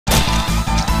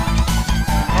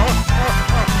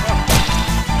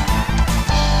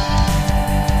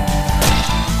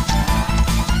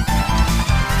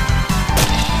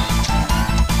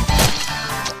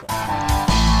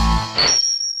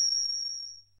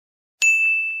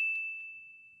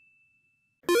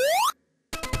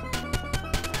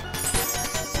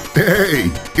Hey,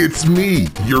 it's me,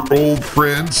 your old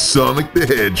friend Sonic the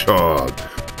Hedgehog.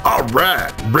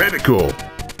 Alright, radical.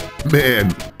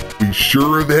 Man, we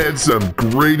sure have had some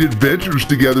great adventures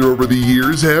together over the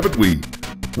years, haven't we?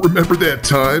 Remember that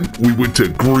time we went to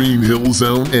Green Hill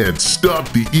Zone and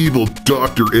stopped the evil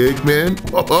Dr. Eggman?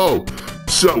 Oh,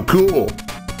 so cool.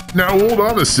 Now hold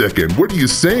on a second, what are you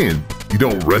saying? You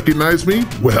don't recognize me?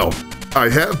 Well, I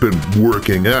have been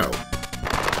working out.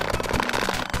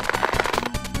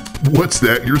 What's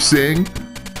that you're saying?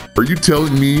 Are you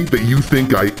telling me that you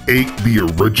think I ate the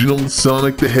original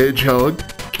Sonic the Hedgehog?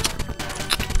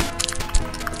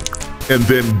 And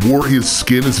then wore his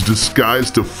skin as a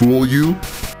disguise to fool you?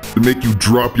 To make you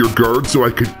drop your guard so I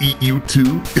could eat you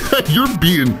too? You're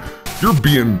being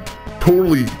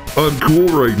totally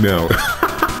uncool right now.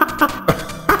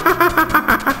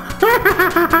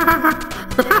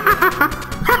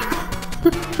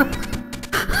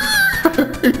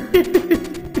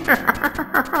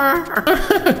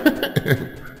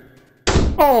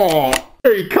 Oh,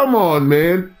 hey, come on,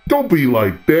 man. Don't be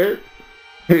like that.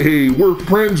 Hey, we're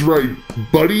friends, right,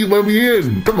 buddy? Let me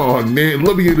in. Come on, man.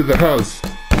 Let me into the house.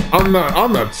 I'm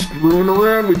not screwing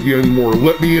around with you anymore.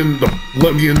 Let me in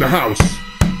the house.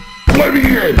 Let me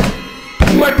in.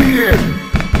 Let me in.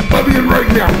 Let me in right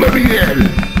now. Let me in.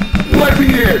 Let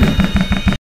me in.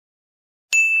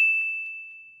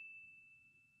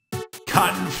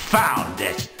 Confound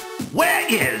it! Where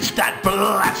is that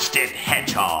blasted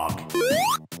hedgehog?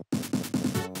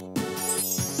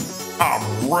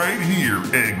 I'm right here,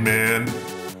 Eggman.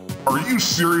 Are you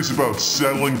serious about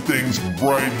settling things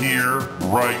right here,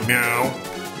 right now?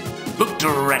 Look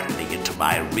directly into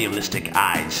my realistic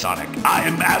eyes, Sonic. I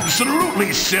am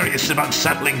absolutely serious about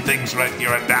settling things right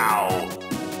here and now.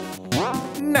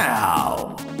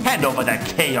 Now, hand over that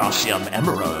Chaosium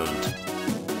Emerald.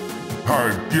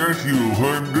 I guess you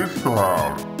heard this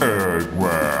crowd,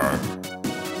 Eggman.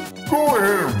 Go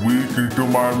ahead and reach into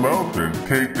my mouth and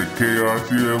take the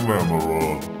Chaosium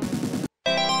Emerald.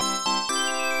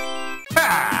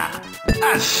 Ah!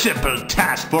 A simple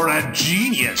task for a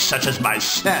genius such as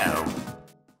myself.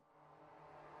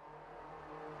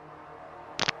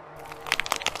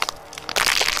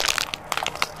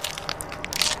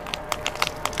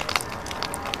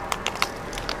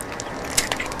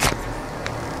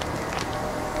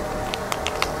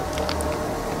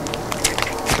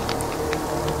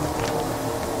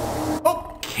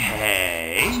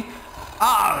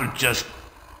 I'll just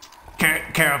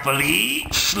carefully,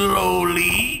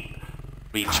 slowly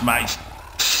reach my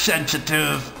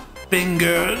sensitive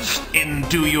fingers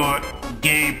into your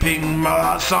gaping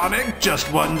maw, Sonic.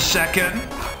 Just 1 second.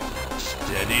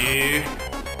 Steady.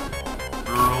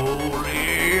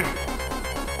 Slowly.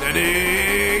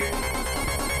 Steady.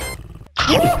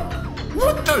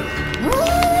 What the?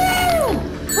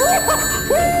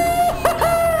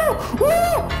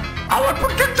 How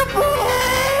unpredictable!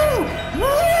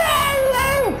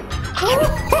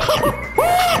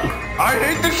 I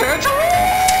hate this hedgehog!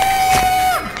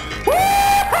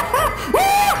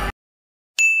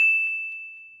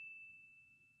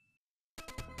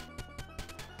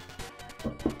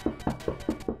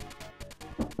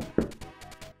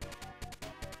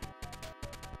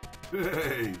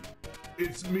 Hey,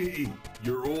 it's me,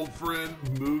 your old friend,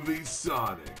 Movie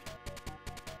Sonic.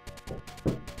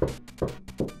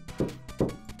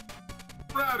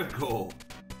 Radical!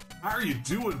 How are you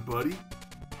doing, buddy?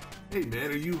 Hey,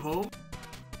 man, are you home?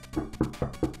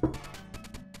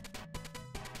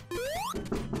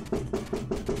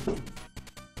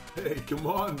 Hey, come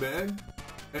on, man.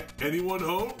 Anyone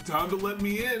home? Time to let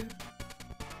me in.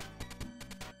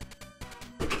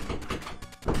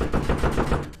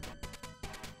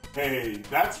 Hey,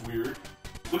 that's weird.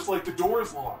 Looks like the door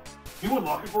is locked. You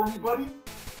unlock it for me, buddy?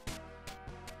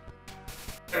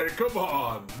 Hey, come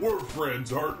on. We're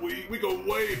friends, aren't we? We go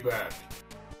way back.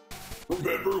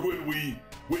 Remember when we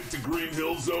went to Green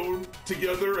Hill Zone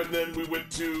together and then we went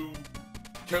to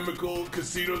Chemical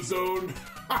Casino Zone?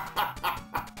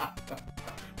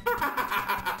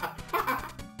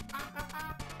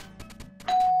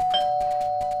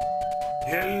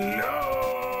 Hello!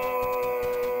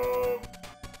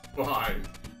 Fine.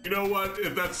 You know what?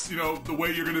 If that's, the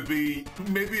way you're gonna be,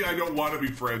 maybe I don't want to be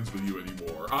friends with you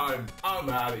anymore. I'm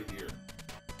out of here.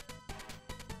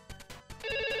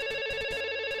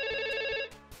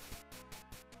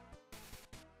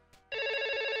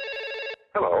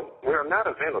 Hello, we are not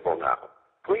available now.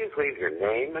 Please leave your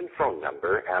name and phone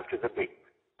number after the beep.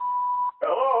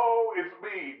 Hello, it's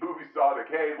me, Movie Sonic.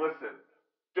 Hey, listen.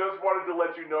 Just wanted to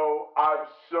let you know I'm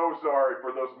so sorry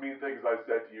for those mean things I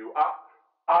said to you.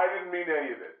 I didn't mean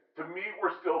any of it. To me,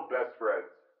 we're still best friends.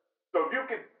 So if you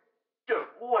could just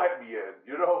let me in,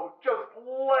 you know? Just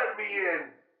let me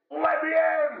in. Let me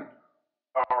in!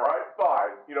 Alright,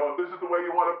 fine. You know, if this is the way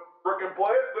you want to frickin'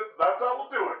 play it, that's how we'll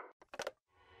do it.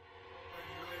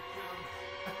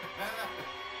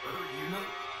 You know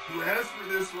who asked for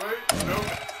this, right? Nope.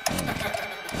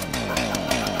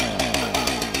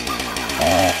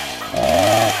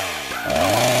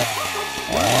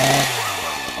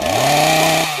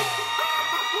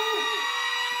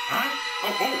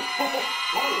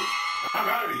 I'm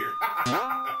out of here.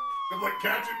 Good luck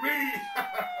catching me.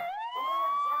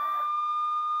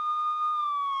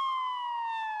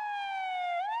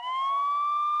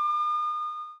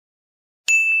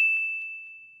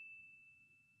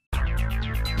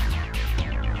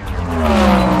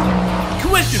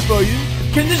 Question for you.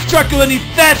 Can this truck go any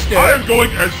faster? I am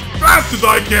going as fast as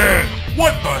I can.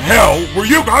 What the hell were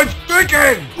you guys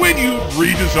thinking? When you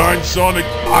redesigned Sonic,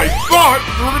 I thought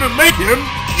you were gonna make him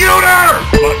cuter!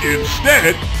 But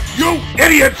instead, you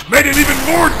idiots made him even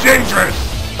more dangerous!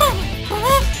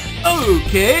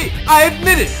 Okay, I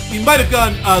admit it. We might have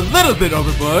gone a little bit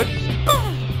overboard.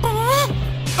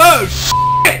 Oh,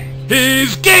 shit!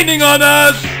 He's gaining on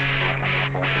us!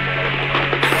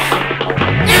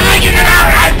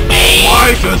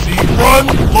 Why does he run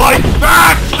like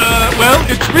that? Well,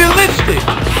 it's realistic.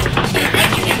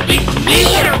 Me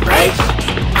in a race?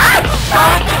 I'm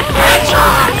Sonic the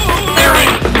Hedgehog! There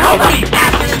ain't nobody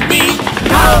faster than me!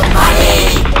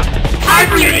 Nobody! I'm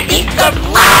here to eat some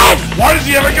lead! Why does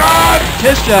he have a gun?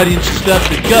 Test audience thought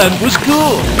the gun was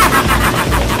cool.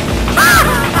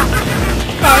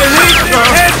 I hate the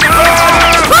hedgehog!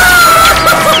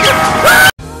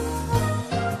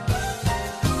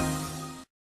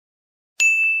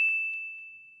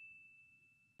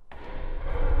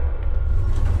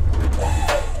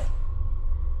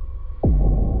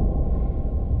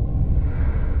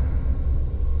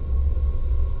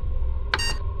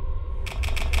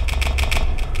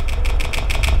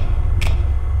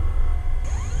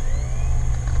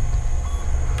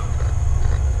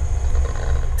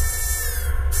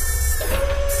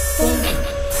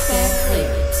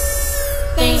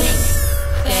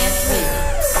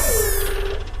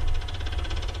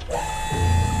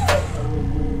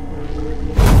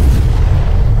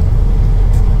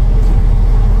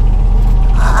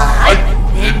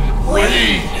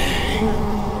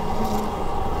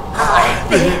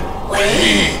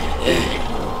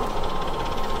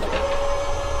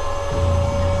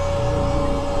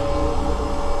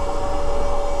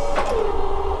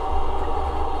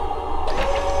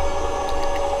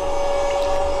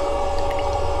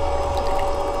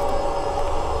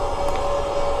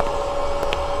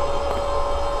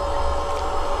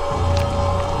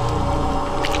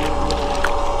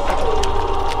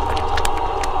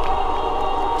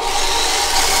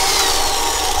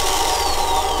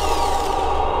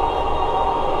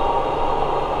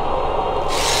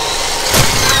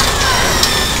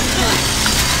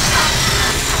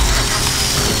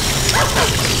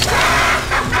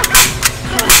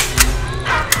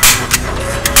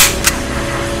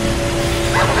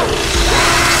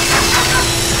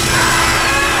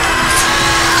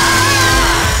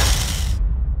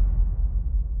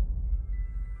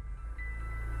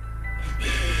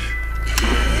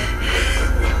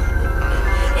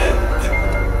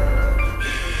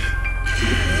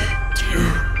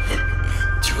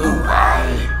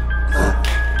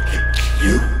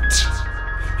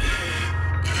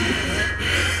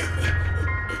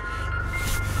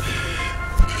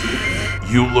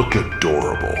 You look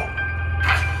adorable.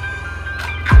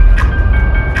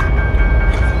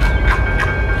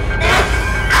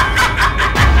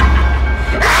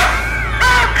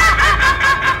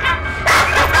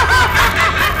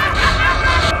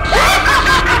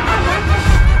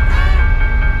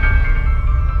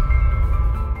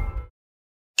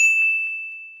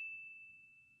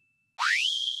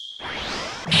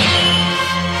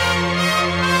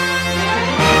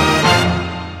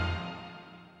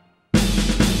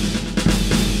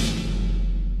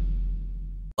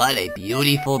 What a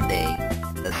beautiful day.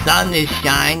 The sun is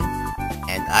shining,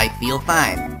 and I feel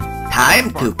fine. Time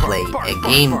to play a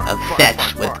game of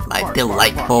fetch with my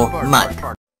delightful mutt.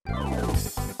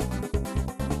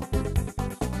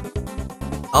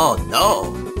 Oh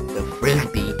no! The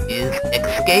frisbee is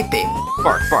escaping.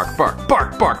 Bark, bark, bark,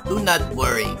 bark, bark. Do not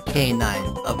worry,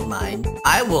 canine of mine.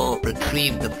 I will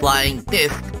retrieve the flying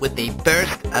disc with a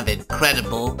burst of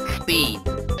incredible speed.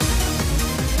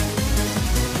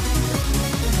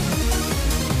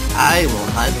 I will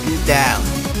hunt you down.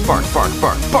 Bark, bark,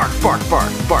 bark, bark, bark,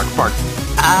 bark, bark, bark.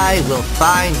 I will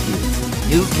find you.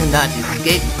 You cannot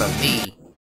escape from me.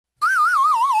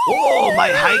 Oh, my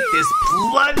height is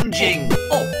plunging.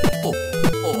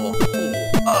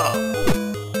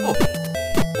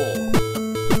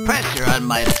 The pressure on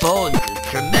my bones is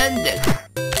tremendous.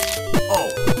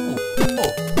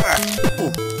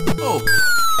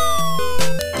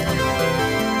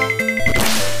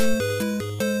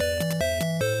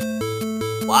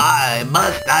 Why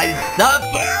must I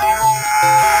suffer?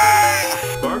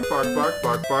 Bark, bark, bark,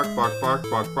 bark, bark, bark,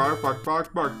 bark, bark, bark, bark,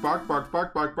 bark, bark, bark, bark,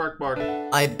 bark, bark, bark, bark.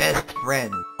 My best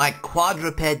friend, my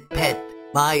quadruped pet,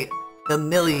 my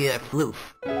familiar floof.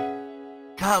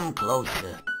 Come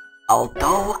closer.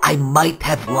 Although I might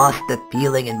have lost the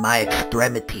feeling in my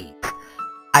extremities,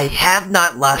 I have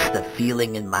not lost the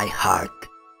feeling in my heart.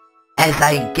 As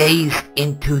I gaze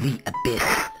into the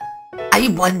abyss, I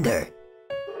wonder,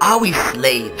 are we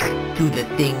slaves to the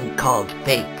thing called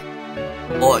fate?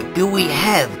 Or do we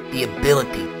have the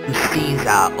ability to seize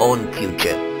our own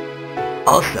future?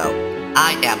 Also,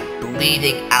 I am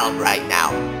bleeding out right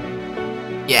now.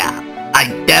 Yeah, I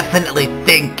definitely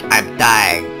think I'm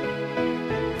dying.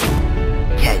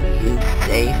 Can you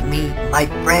save me, my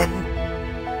friend?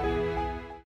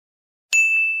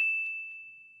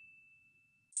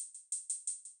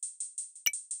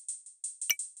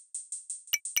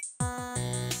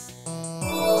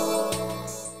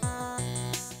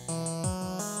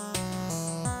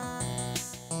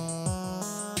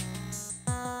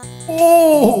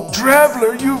 Oh,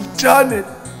 Traveler, you've done it!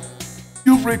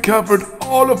 You've recovered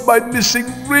all of my missing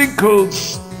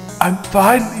wrinkles! I'm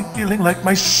finally feeling like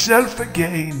myself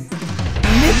again.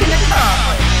 Mission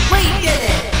accomplished! We did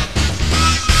it!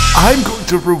 I'm going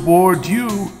to reward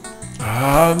you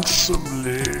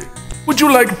handsomely. Would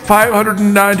you like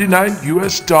 $599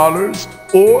 US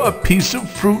or a piece of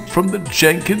fruit from the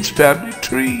Jenkins family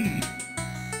tree?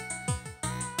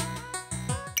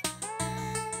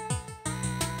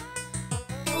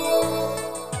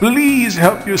 Please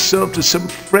help yourself to some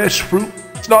fresh fruit.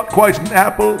 It's not quite an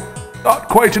apple, not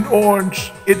quite an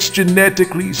orange. It's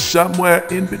genetically somewhere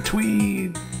in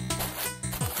between.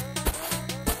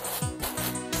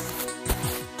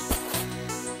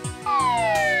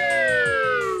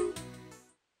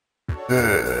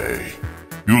 Hey,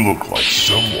 you look like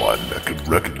someone that can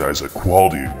recognize a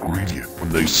quality ingredient when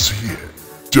they see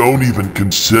it. Don't even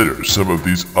consider some of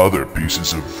these other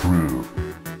pieces of fruit.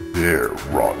 They're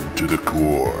rotten to the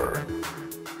core.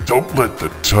 Don't let the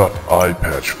tough eye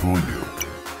patch fool you.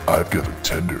 I've got a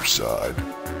tender side.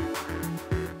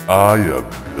 I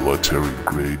am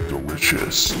military-grade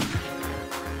delicious.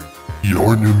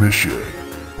 Your new mission,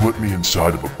 put me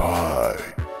inside of a pie.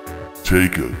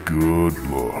 Take a good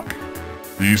look.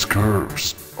 These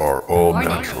curves are all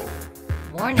natural.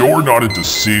 You're not into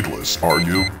seedless, are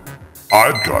you?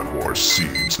 I've got more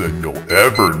seeds than you'll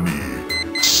ever need.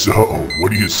 So,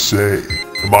 what do you say?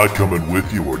 Am I coming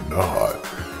with you or not?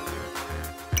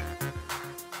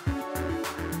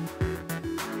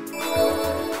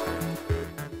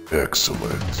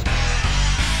 Excellent.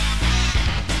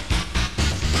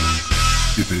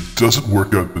 If it doesn't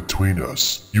work out between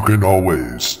us, you can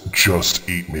always just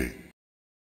eat me.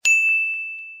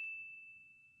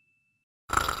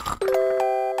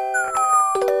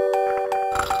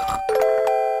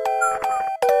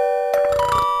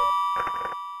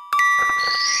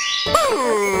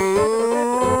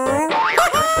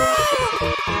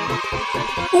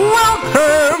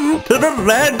 Welcome to the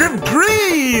land of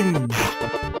dreams!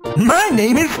 My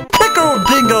name is Pickle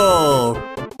Dingle!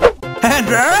 And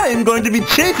I'm going to be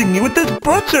chasing you with this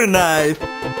butcher knife!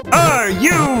 Are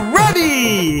you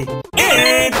ready?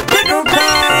 It's pickle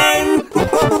time!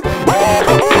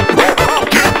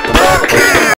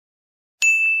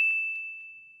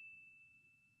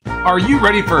 Are you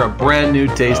ready for a brand new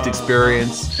taste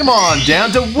experience? Come on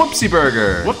down to Whoopsie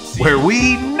Burger, where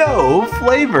we know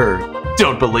flavor.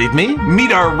 Don't believe me?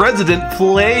 Meet our resident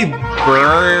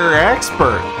flavor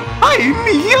expert. I'm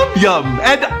Yum Yum,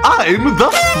 and I'm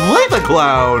the Flavor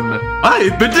Clown.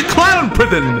 I've been to clown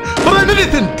prison, but I'm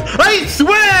innocent, I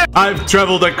swear! I've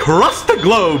traveled across the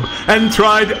globe and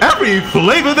tried every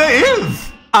flavor there is.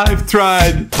 I've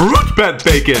tried fruit bat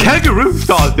bacon, kangaroo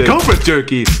sausage, cobra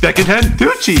jerky, secondhand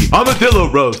sushi, armadillo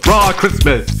roast, raw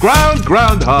Christmas, ground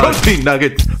groundhog, protein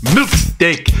nuggets, milk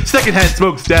steak, secondhand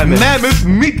smoked salmon, mammoth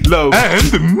meatloaf,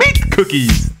 and meat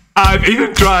cookies. I've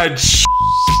even tried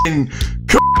and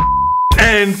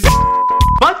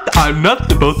but I'm not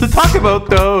supposed to talk about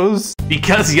those.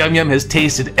 Because Yum Yum has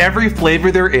tasted every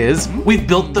flavor there is, we've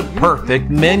built the perfect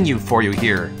menu for you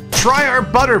here. Try our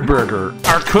butter burger,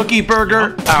 our cookie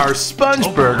burger, our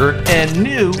sponge burger, and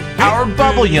new, our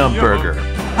bubble yum burger.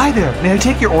 Hi there, may I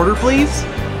take your order, please?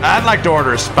 I'd like to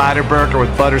order a spider burger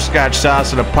with butterscotch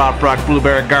sauce and a pop rock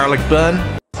blueberry garlic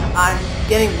bun. I'm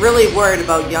getting really worried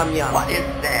about Yum Yum. What is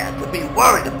there to be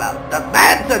worried about? The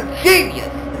man's a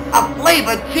genius! A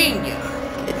flavor genius!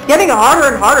 It's getting harder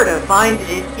and harder to find,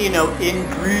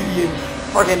 ingredients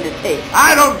for him to take.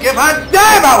 I don't give a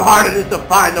damn how hard it is to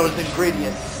find those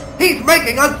ingredients! He's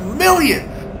making us millions!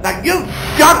 Now you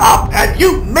shut up and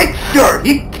you make sure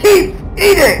he keeps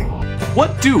eating!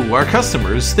 What do our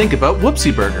customers think about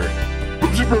Whoopsie Burger?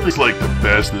 Whoopsie Burger's like the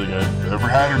best thing I've ever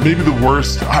had, or maybe the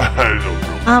worst. I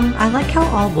don't know. I like how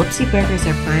all Whoopsie Burgers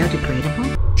are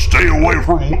biodegradable. Stay away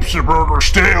from Whoopsie Burger.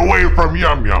 Stay away from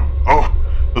Yum Yum. Oh,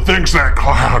 the things that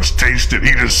clown's tasted,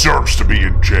 he deserves to be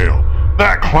in jail.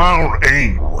 That clown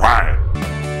ain't right.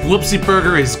 Whoopsie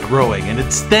Burger is growing, and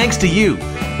it's thanks to you.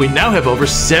 We now have over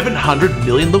 700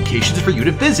 million locations for you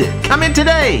to visit. Come in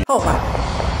today! Oh my,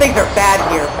 things are bad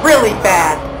here, really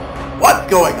bad. What's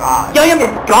going on? Yum Yum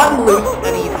has gotten loose,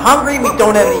 and he's hungry, we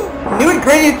don't have any new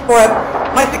ingredients for him.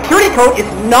 My security code is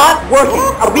not working.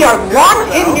 We are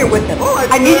locked in here with him.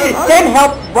 I need you to send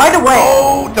help right away.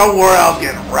 Oh, don't worry, I'll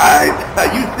get right.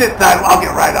 You sit tight, I'll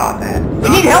get right on that. We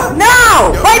need help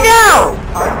now! Right now!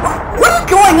 What is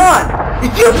going on?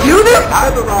 Did you do this?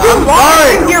 I'm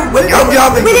sorry. Here with Yum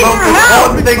Yum is we need the your most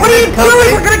help! important thing What are you in the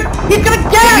doing? company. He's gonna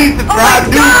get He it! needs to Oh try my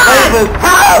new God! flavors,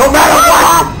 no matter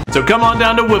what! So come on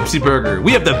down to Whoopsie Burger.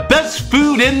 We have the best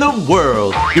food in the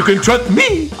world. You can trust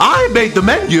me. I made the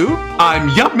menu. I'm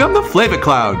Yum Yum the Flavor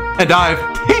Clown, and I've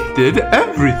tasted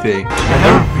everything.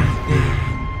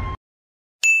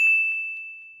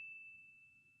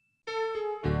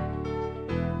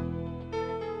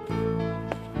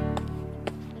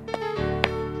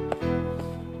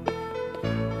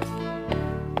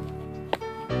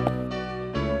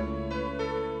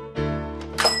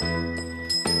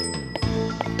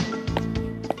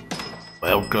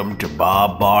 Welcome to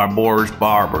Bob Barber's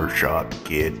Barber Shop,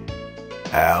 kid.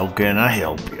 How can I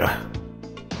help you?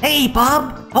 Hey,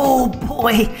 Bob! Oh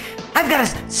boy, I've got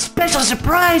a special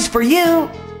surprise for you!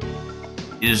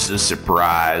 Is the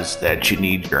surprise that you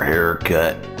need your hair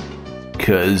cut?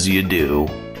 'Cause you do.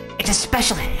 It's a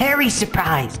special hairy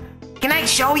surprise! Can I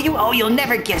show you? Oh, you'll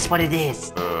never guess what it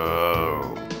is!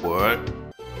 What?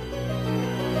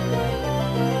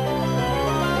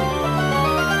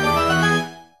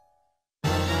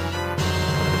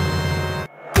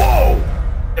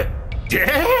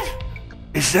 Dad?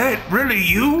 Is that really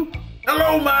you?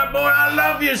 Hello, my boy. I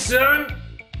love you, son.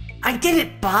 I did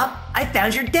it, Bob! I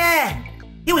found your dad!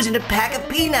 He was in a pack of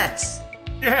peanuts!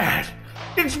 Dad,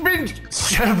 it's been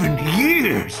 7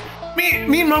 years. Me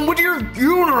and Mom went to your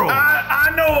funeral. I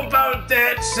know about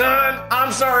that, son.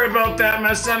 I'm sorry about that,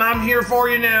 my son. I'm here for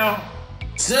you now.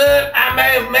 Son, I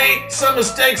may have made some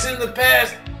mistakes in the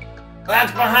past.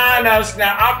 That's behind us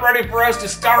now. I'm ready for us to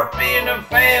start being a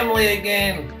family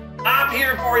again. I'm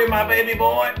here for you, my baby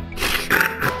boy.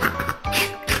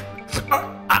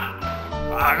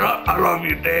 I love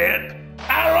you, Dad.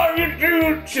 I love you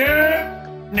too,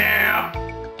 son. Now,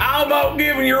 how about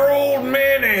giving your old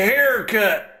man a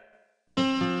haircut?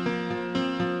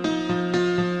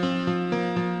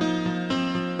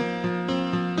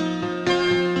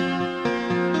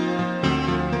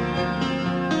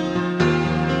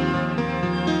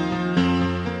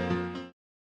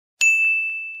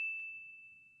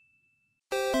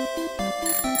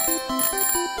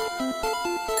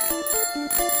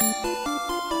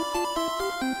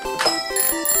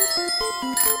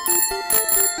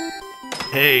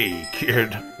 Hey,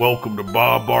 kid. Welcome to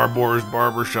Bob Barber's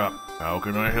Barbershop. How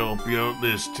can I help you out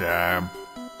this time?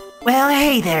 Well,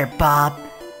 hey there, Bob.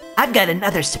 I've got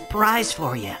another surprise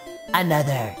for you.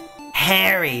 Another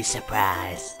hairy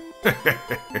surprise.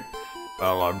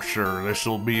 Well, I'm sure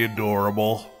this'll be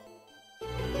adorable.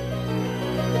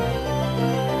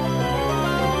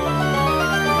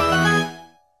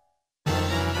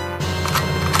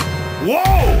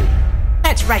 Whoa!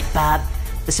 That's right, Bob.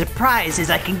 The surprise is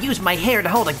I can use my hair to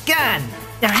hold a gun.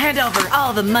 Now hand over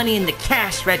all the money in the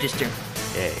cash register.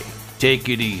 Hey, take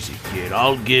it easy, kid.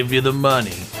 I'll give you the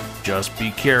money. Just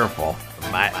be careful.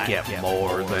 You might get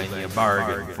more than you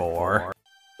bargained for.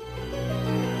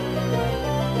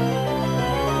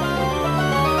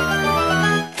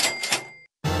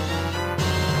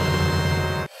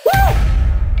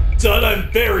 Son,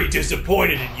 I'm very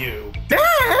disappointed in you.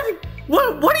 Dad!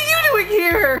 What are you doing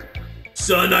here?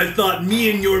 Son, I thought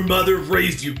me and your mother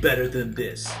raised you better than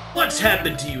this. What's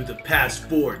happened to you the past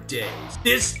 4 days?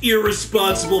 This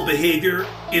irresponsible behavior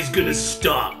is gonna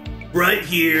stop. Right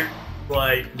here,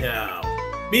 right now.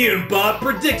 Me and Bob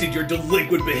predicted your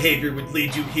delinquent behavior would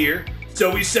lead you here. So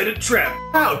we set a trap.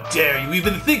 How dare you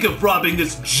even think of robbing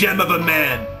this gem of a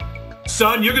man?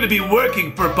 Son, you're gonna be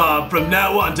working for Bob from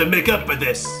now on to make up for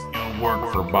this. You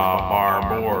work for Bob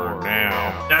Barber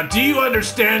now. Now, do you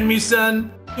understand me,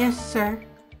 son? Yes, sir.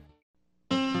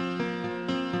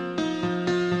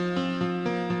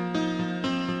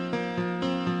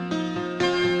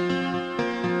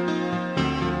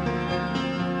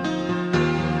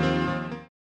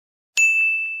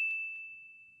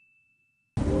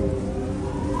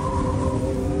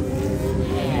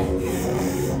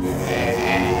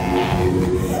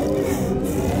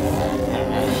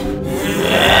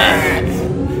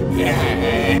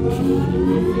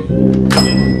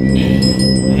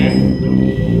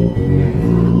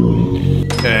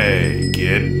 Hey,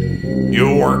 kid.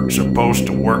 You weren't supposed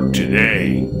to work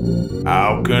today.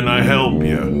 How can I help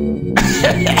you?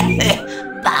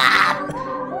 Bob,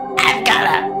 I've got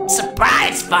a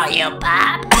surprise for you,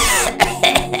 Bob.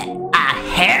 A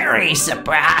hairy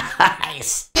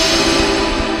surprise.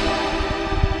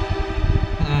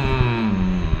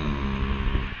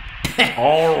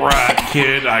 All right,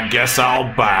 kid. I guess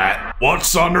I'll bite.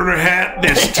 What's under the hat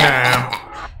this time?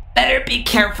 Better be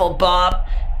careful, Bob.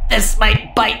 This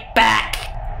might bite back.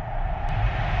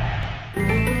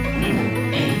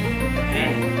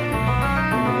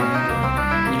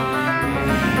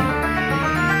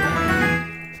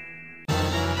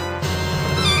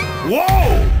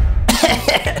 Whoa!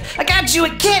 I got you a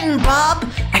kitten, Bob.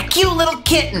 A cute little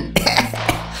kitten.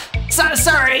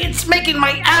 Sorry, it's making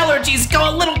my allergies go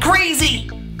a little crazy.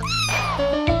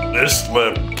 This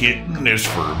little kitten is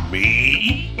for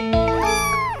me?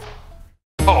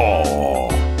 Oh,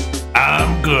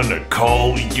 I'm gonna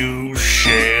call you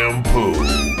Shampoo.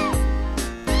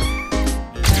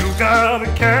 You got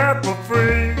a cat for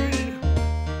free.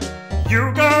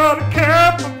 You got a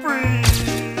cat for free.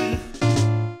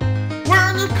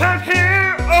 When you cut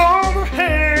hair on the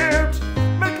head,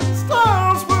 making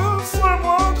styles with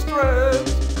someone's thread.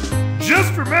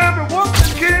 Just remember what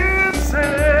the kid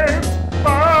said.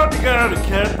 Bob, you got a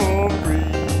cat for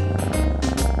free.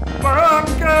 Bob,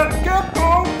 you got a cat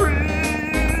for free.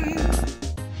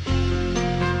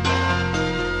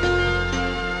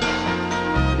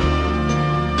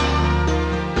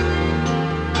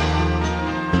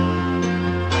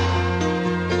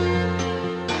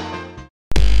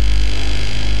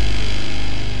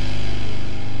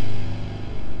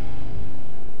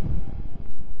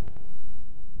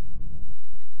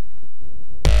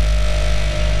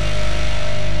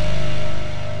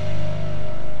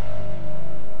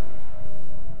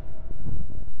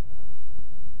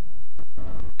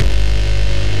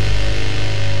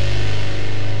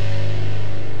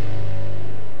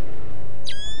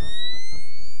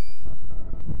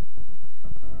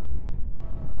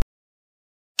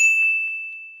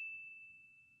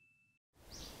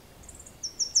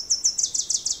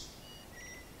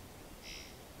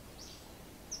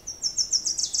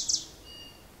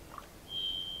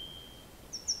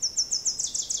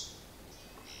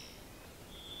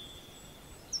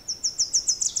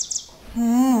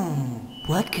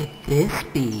 What could this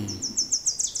be?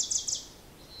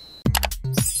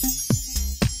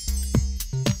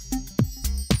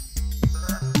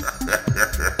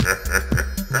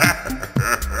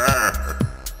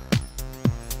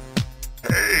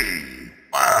 Hey,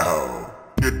 wow,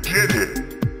 you did it.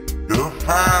 You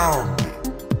found me.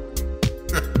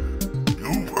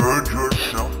 You've earned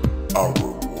yourself a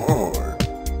reward.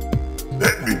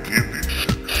 Let me give you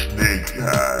some snake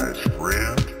eyes,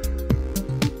 friend.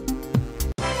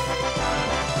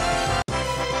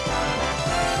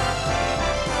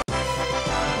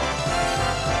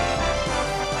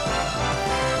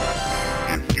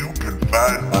 If you can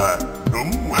find my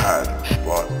new hiding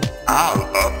spot, I'll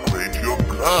upgrade your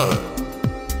blood.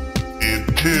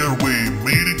 Until we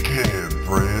meet again,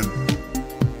 friend.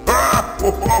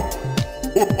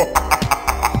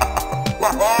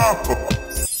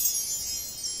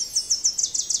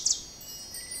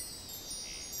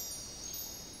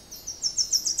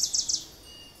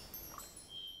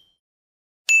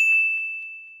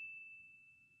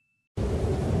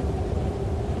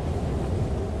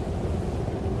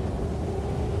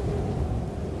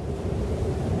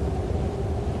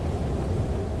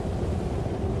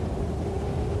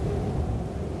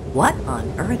 What on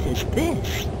earth is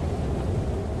this?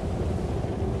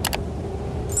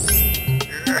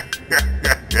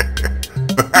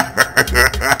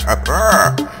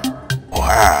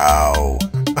 Wow.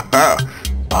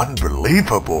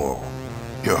 Unbelievable.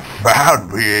 You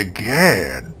found me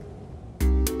again.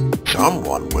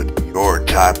 Someone with your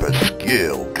type of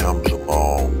skill comes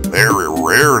along very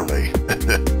rarely.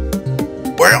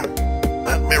 Well,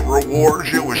 let me reward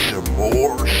you with some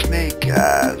more snake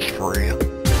eyes, friend.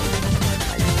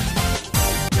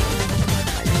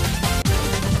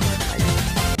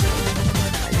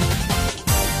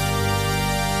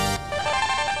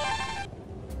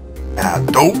 Now,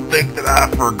 don't think that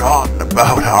I've forgotten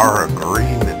about our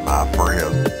agreement, my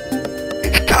friend.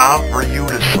 It's time for you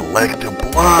to select a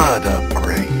blood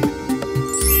upgrade.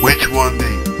 Which one do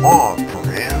you want,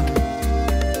 friend?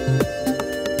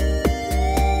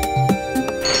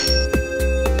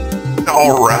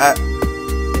 Alright.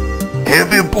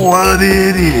 Heavy blood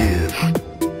it is.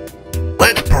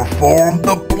 Let's perform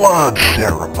the blood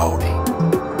ceremony.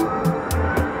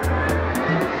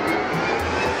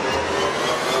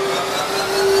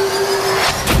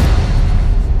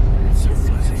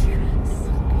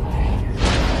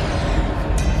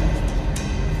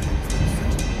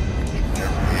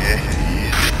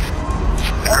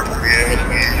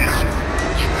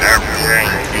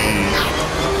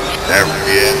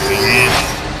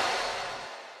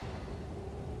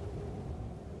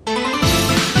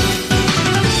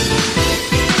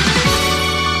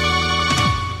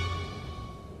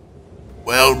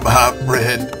 Well, my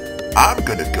friend, I'm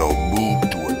gonna go move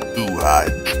to a new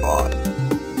hiding spot.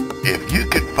 If you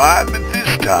can find me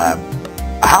this time,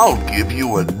 I'll give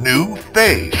you a new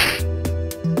face.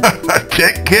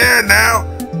 Take care now.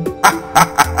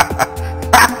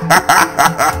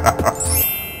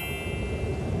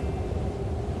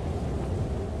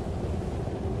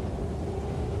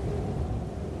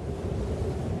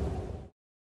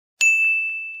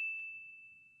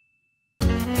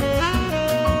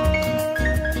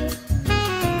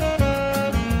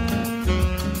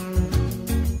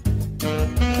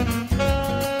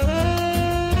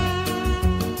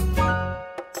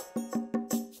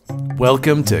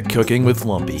 Welcome to Cooking with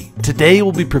Lumpy. Today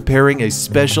we'll be preparing a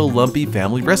special Lumpy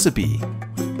family recipe,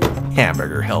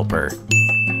 Hamburger Helper.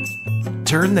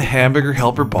 Turn the Hamburger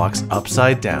Helper box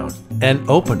upside down and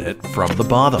open it from the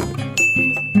bottom.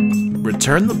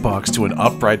 Return the box to an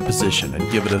upright position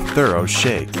and give it a thorough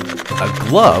shake. A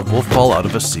glove will fall out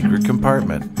of a secret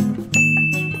compartment.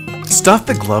 Stuff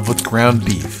the glove with ground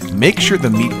beef. Make sure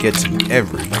the meat gets in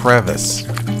every crevice.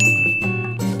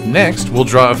 Next, we'll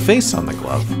draw a face on the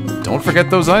glove. Don't forget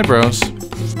those eyebrows.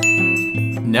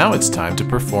 Now it's time to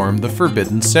perform the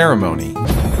forbidden ceremony.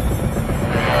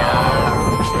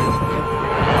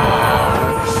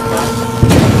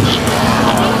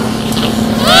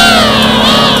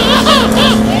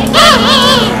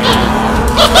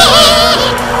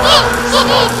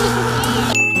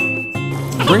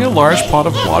 Bring a large pot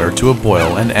of water to a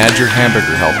boil and add your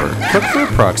Hamburger Helper. Cook for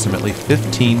approximately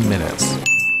 15 minutes.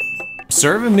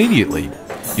 Serve immediately.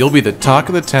 You'll be the talk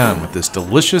of the town with this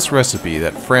delicious recipe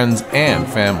that friends and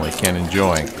family can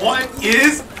enjoy. What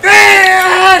is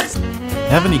this?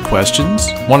 Have any questions?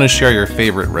 Want to share your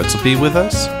favorite recipe with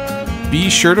us? Be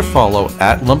sure to follow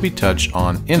 @lumpytouch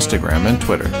on Instagram and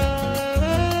Twitter.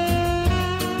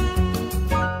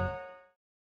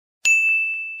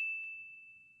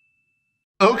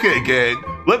 Okay, gang,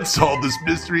 let's solve this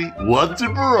mystery once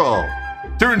and for all.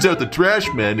 Turns out the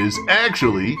trash man is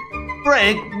actually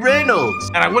Frank Reynolds.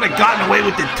 And I would have gotten away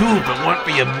with it too if it weren't for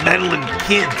you meddling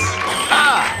kids.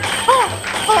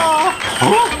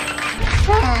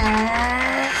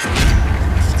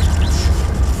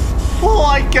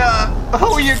 Like,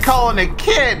 who you calling a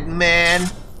kid, man?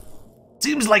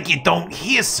 Seems like you don't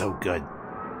hear so good.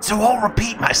 So I'll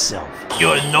repeat myself.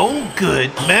 You're no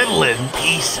good meddling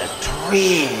piece of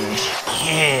trash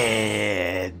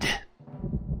kid.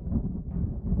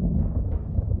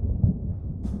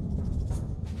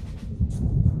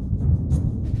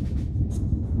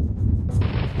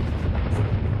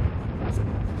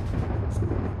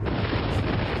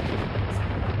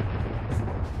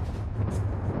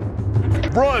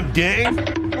 Run, gang! Run!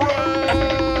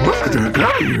 Look at that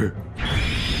guy here.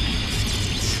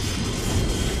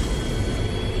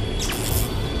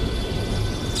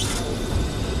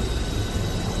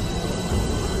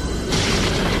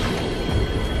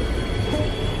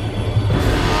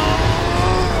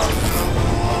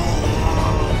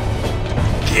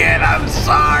 Kid, I'm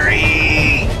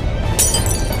sorry!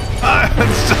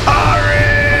 I'm sorry!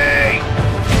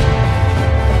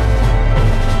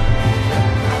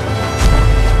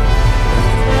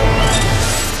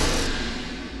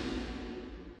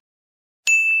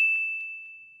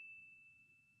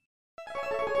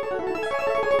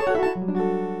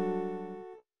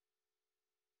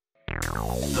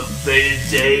 The fated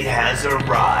day has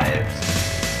arrived.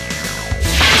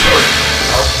 Turn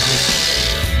of this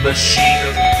machine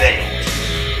of fate.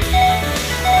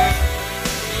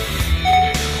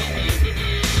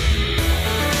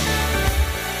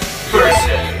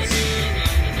 Versus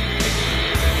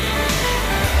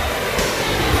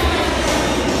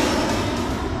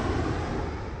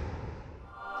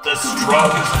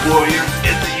strongest warriors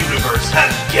in the universe have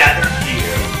gathered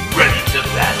here, ready to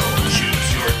battle. Choose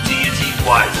your deity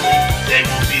wisely. They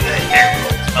will be the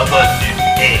heralds of a new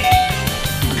age.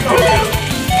 Goku,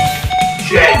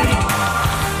 Shaggy.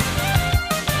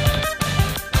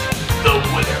 The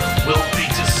winner will be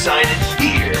decided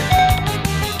here.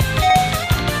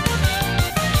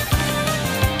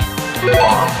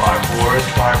 On Barber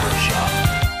Barber Shop.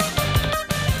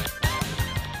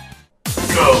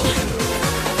 Goku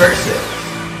versus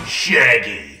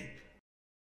Shaggy.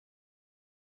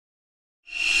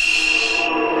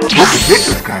 Look at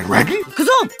this guy, Reggie.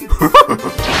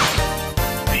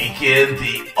 Begin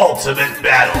the ultimate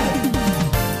battle.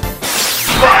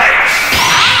 Fight!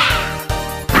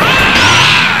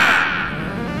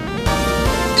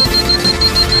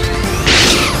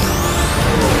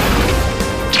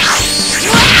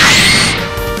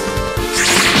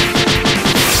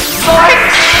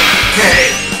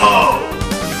 KO!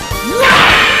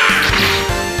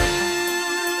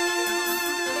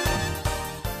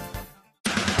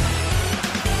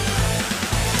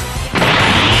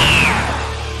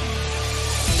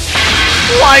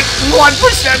 Like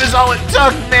 1% is all it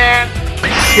took, man.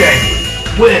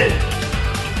 Shaggy, win!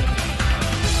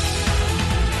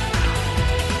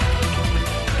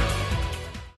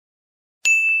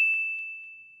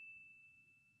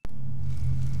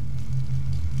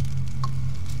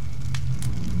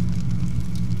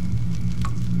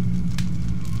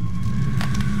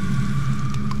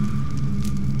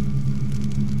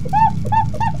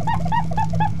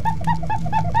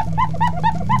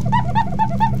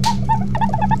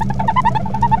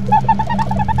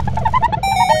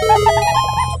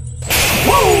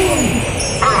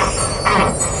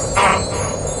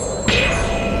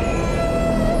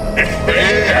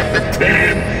 After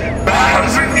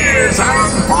 10,000 years, I'm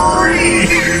free!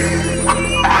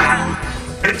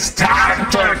 It's time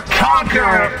to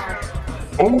conquer!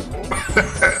 Oh,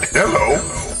 hello.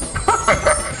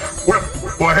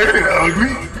 well, hey,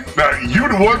 ugly. Now, you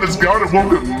the one that's gonna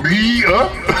woke me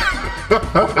up?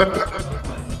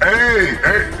 hey,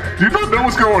 do you not know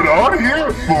what's going on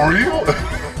here? For real?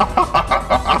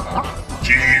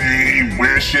 Genie,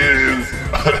 wishes,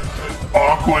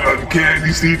 awkward,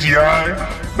 uncanny CGI.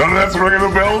 None of that's ringing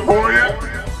a bell for you?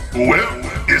 Well,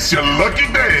 it's your lucky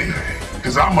day,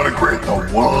 because I'm gonna grant the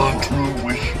one true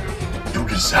wish you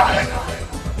desire.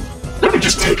 Let me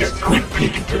just take a quick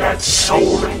peek into that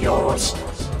soul of yours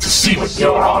to see what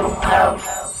you're all about.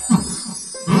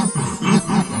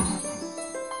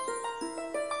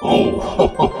 Oh, ho,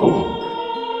 ho, ho.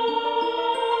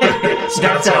 So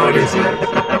that's how it is, right?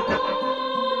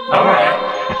 Alright.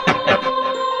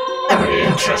 Very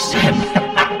interesting.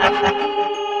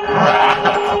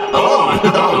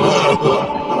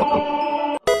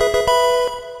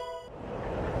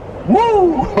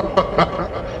 Woo!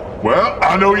 Well,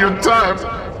 I know your type.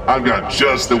 I've got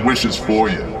just the wishes for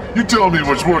you. You tell me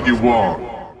which one you want.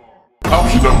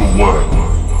 Option number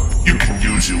 1. You can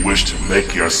use your wish to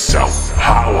make yourself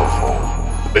powerful.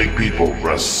 Make people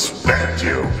respect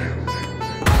you.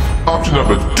 Option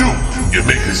number 2. You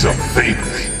make yourself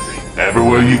famous.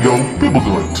 Everywhere you go, people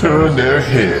gonna turn their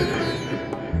head.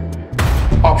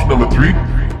 Option number 3.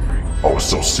 Oh, it's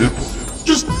so simple.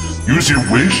 Just use your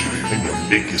wish and you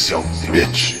make yourself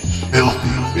rich. Filthy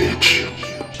rich.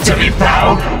 To be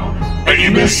proud? But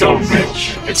you be so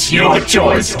rich. It's your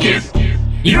choice, kid.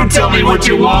 You tell me what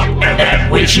you want, and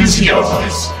that wish is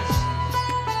yours.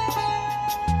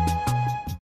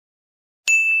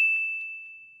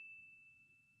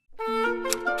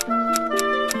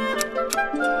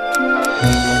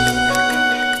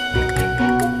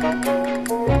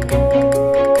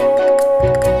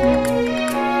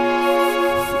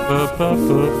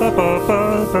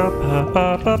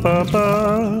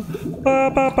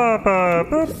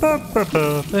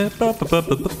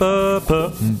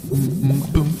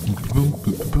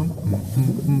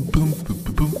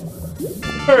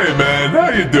 Hey man, how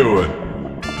you doing?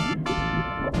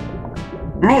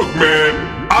 Look man,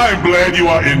 I'm glad you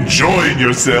are enjoying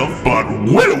yourself, but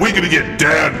when are we gonna get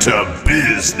down to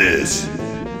business?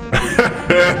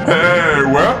 Hey,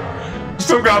 well,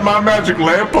 still got my magic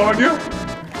lamp on you?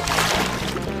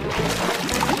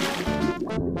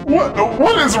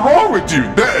 What is wrong with you?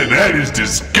 That is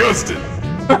disgusting.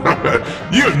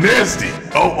 You're nasty.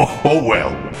 Oh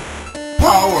well.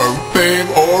 Power, fame,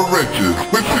 or riches.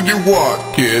 Which do you want,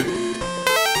 kid?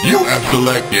 You have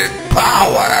selected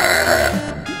power.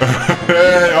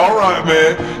 Hey, alright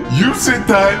man. You sit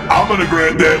tight, I'm gonna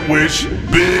grant that wish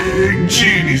big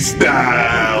genie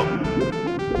style.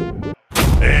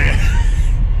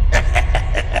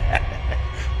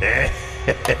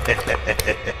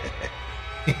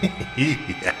 Hey,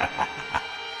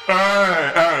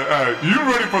 you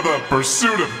ready for the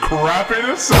pursuit of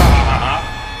crappiness?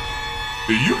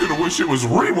 You're gonna wish it was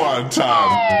rewind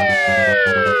time.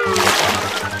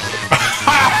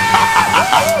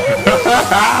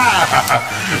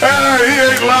 He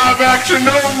ain't live action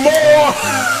no more.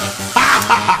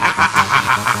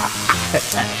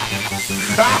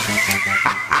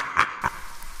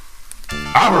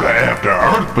 I heard of After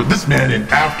Earth, but this man in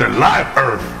Afterlife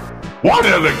Earth. What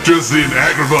electricity in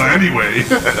Agrabah anyway?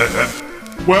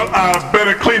 Well, I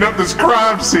better clean up this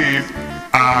crime scene.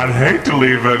 I'd hate to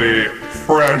leave any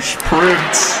fresh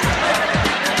prints.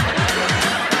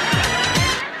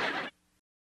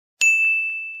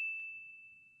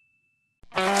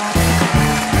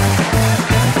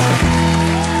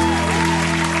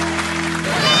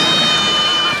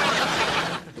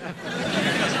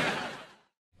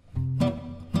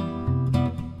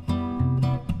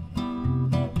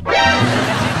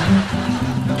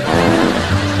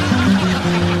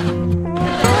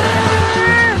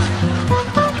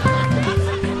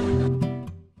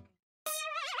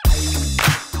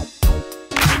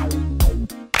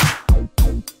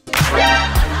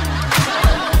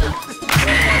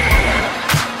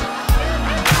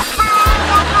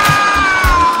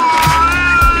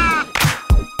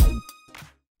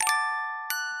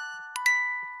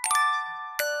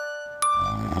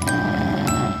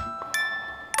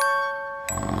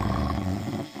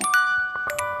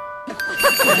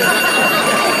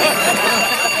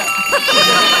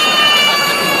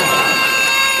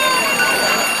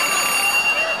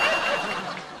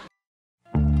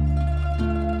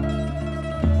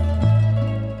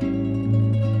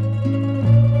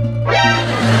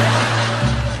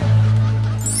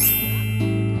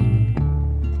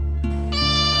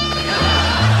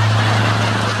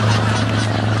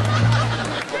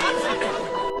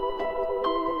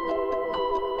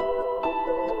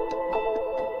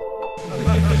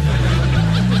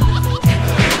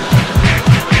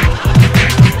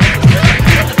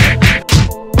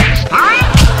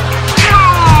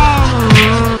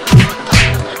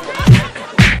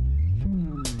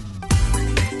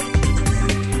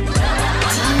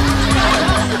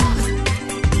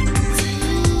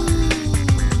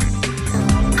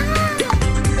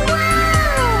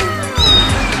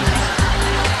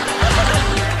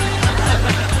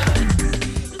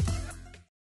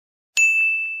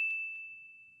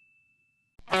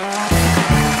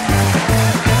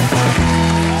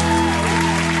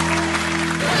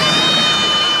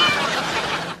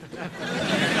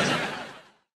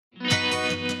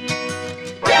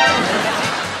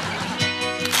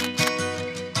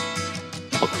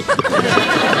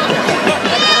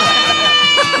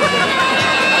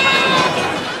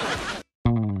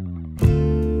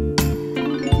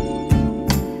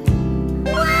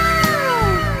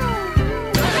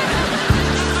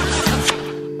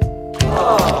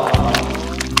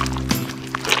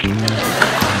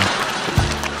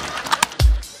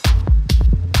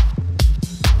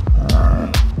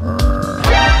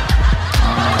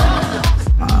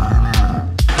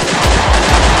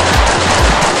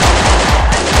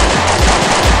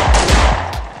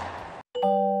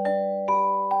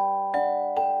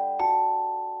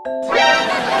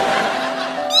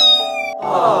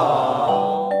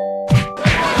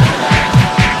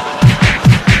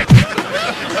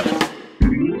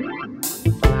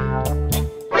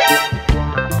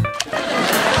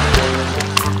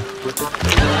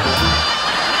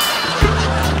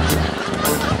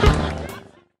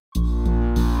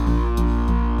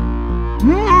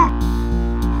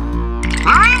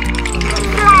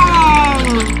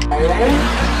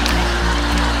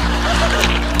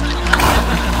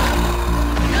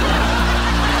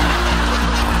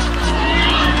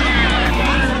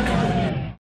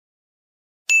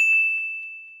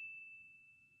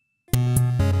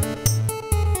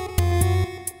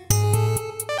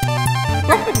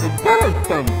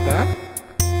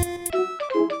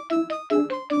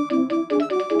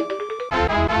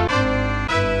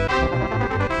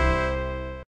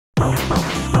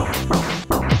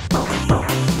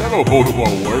 That'll hold him all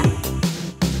away.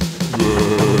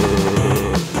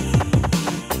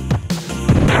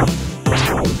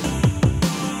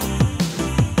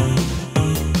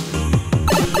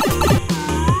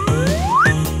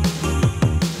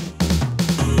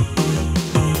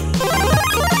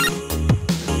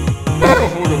 That'll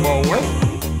hold him all away.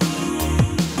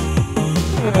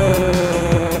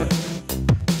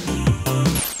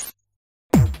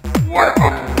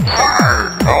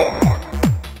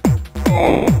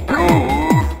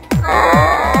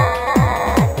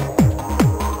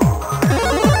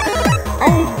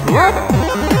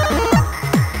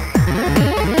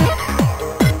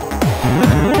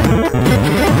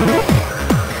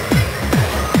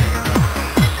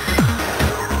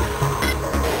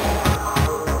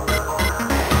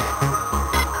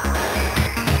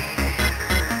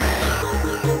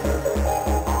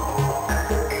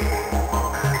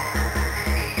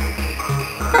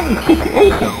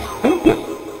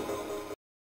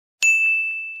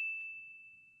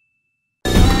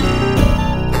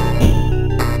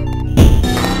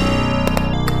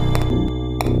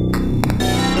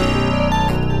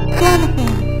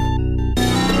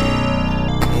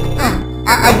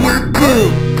 We're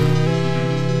good.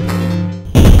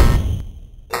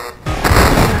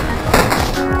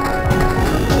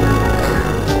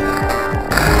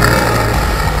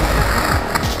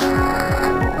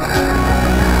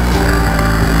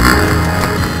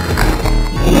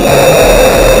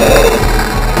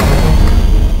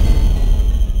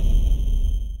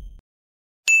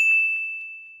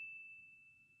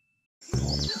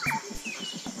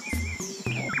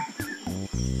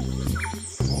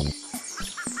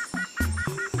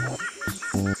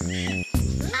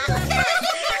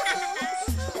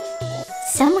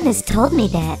 Someone has told me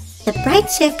that the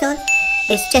bright circle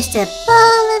is just a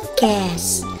ball of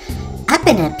gas up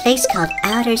in a place called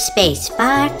outer space,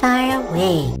 far, far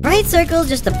away. Bright circle's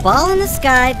just a ball in the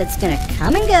sky that's gonna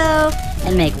come and go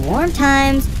and make warm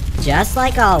times just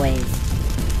like always.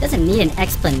 Doesn't need an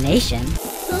explanation.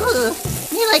 Ooh,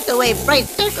 you like the way bright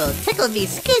circle tickled me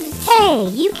skin. Hey,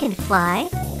 you can fly.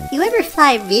 You ever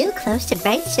fly real close to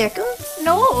bright circle?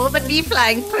 No, but me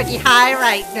flying pretty high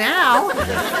right now.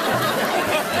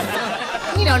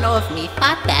 You don't know if me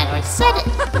thought that or said it.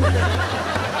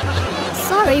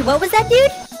 Sorry, what was that,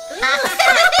 dude?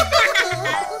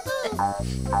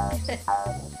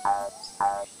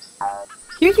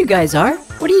 Here you guys are.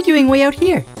 What are you doing way out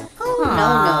here? Oh,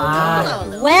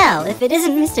 no. Well, if it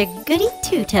isn't Mr. Goody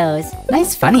Two-Toes.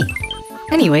 Nice funny.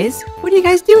 Anyways, what are you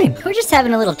guys doing? We're just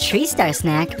having a little tree star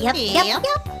snack. Yep.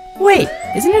 Wait,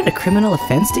 isn't it a criminal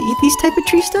offense to eat these type of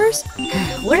tree stars?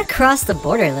 We're across the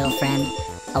border, little friend.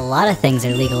 A lot of things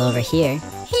are legal over here.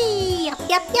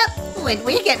 Yep. When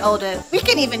we get older, we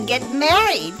can even get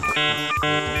married.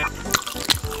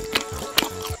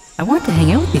 I want to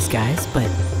hang out with these guys, but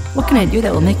what can I do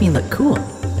that will make me look cool?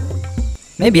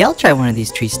 Maybe I'll try one of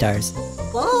these tree stars.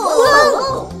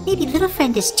 Whoa! Maybe little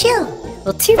friend is chill.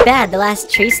 Well, too bad the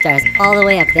last tree star's all the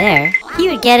way up there. He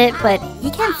would get it, but he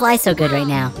can't fly so good right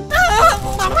now.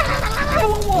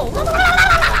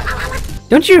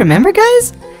 Don't you remember,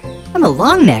 guys? I'm a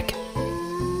long neck.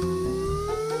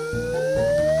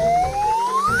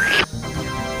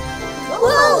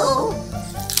 Whoa!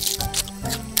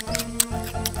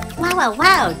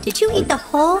 Wow. Did you eat the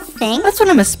whole thing? That's what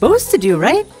I'm supposed to do,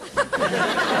 right?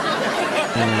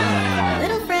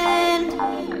 Little friend.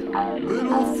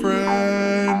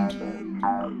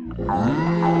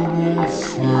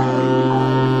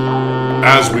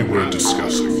 As we were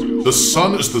discussing, the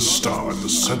sun is the star at the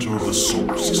center of the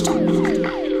solar system.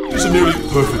 It is a nearly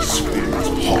perfect sphere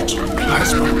of hot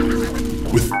plasma,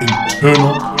 with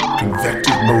internal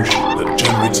convective motion that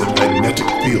generates a magnetic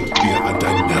field via a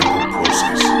dynamic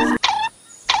process.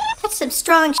 That's some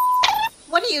strong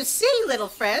What do you see, little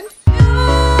friend?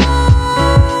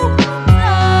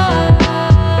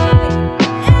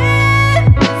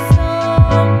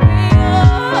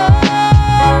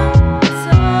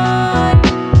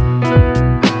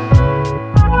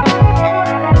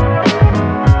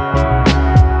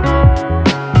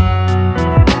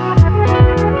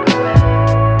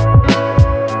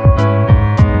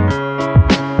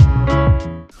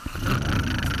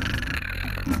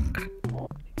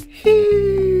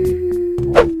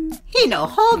 He no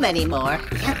home anymore.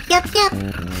 Yep.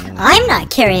 I'm not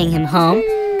carrying him home.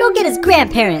 Go get his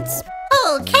grandparents.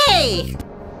 Okay.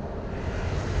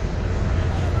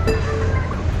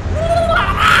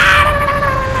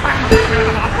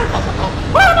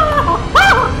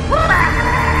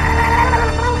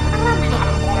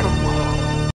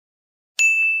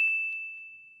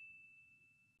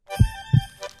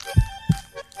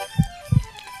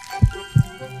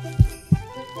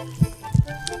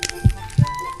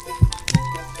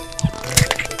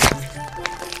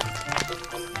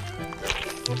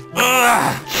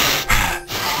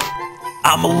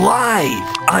 I'm alive!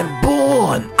 I'm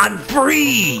born! I'm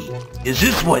free! Is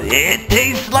this what air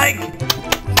tastes like?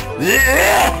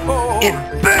 It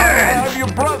burns! I'm your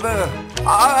brother!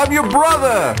 I'm your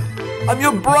brother! I'm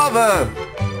your brother!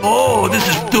 Oh, this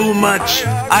is too much!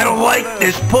 I don't like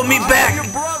this! Put me back!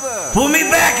 Put me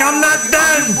back! I'm not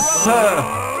done! Sir,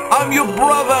 I'm your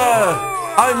brother!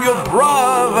 I'm your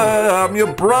brother! I'm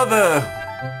your brother!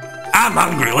 I'm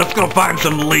hungry. Let's go find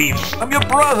some leaves. I'm your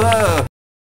brother!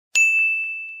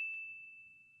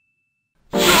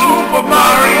 Super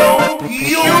Mario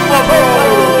Universe!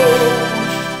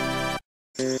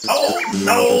 Oh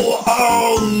no!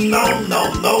 Oh no!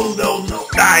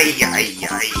 Ay!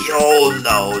 Oh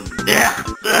no!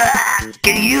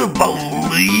 Can you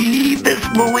believe this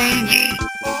Luigi.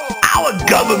 Our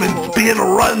government's being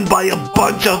run by a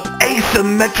bunch of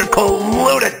asymmetrical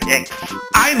lunatics.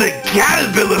 I'm a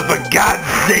caterpillar, for God's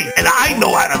sake, and I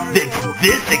know how to fix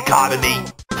this economy.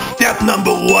 Step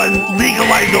number 1,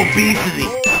 legalize obesity.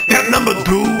 Step number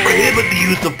 2, prohibit the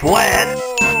use of plants.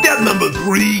 Step number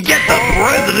 3, get the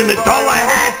president a dollar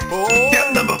hat.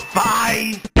 Step number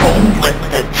 5, don't let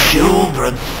the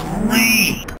children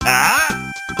sleep. Huh?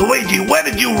 Luigi, where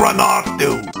did you run off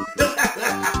to?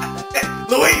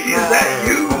 Luigi, is that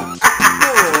you?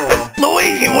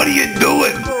 Luigi, what are you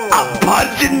doing? A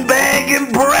punching bag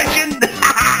impression?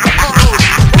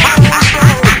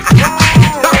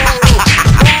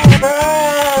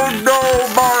 No,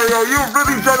 Mario, you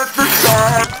really said it this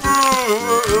time.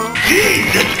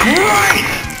 Jesus Christ!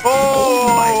 Oh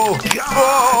my God!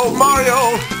 Oh,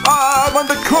 Mario, I'm on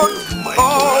the court.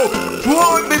 Oh,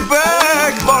 want me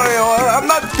back, Mario. I'm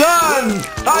not done.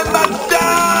 I'm not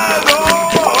done.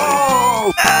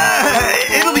 Oh!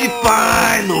 It'll be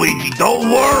fine, Luigi.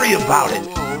 Don't worry about it.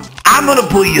 I'm gonna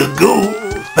put your goo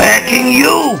back in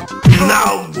you.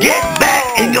 Now get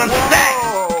back in your sack.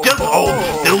 Just hold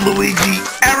still, Luigi.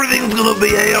 Everything's gonna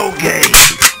be a-okay.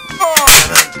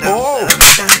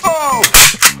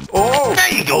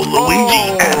 There you go, Luigi.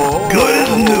 As good as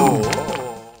new.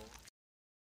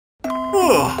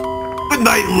 Good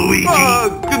night, Luigi.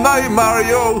 Good night,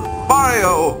 Mario.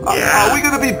 Mario, are we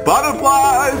gonna be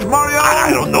butterflies, Mario?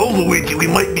 I don't know, Luigi. We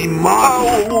might be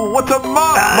moths. What's a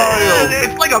moth, Mario?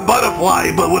 It's like a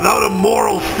butterfly, but without a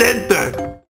moral center.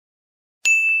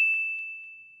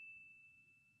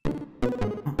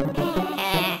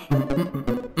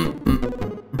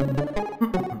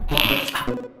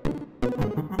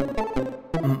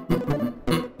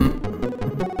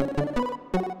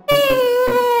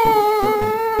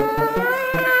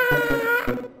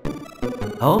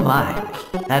 Oh my,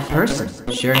 that person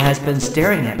sure has been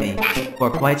staring at me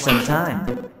for quite some time.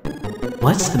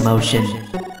 What's the motion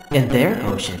in their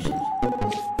ocean?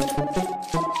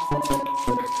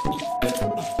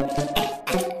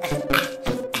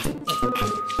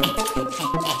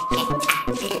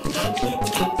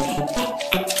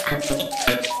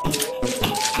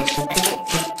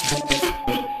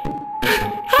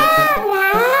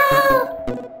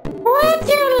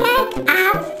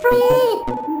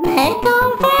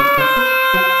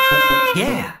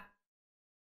 Yeah.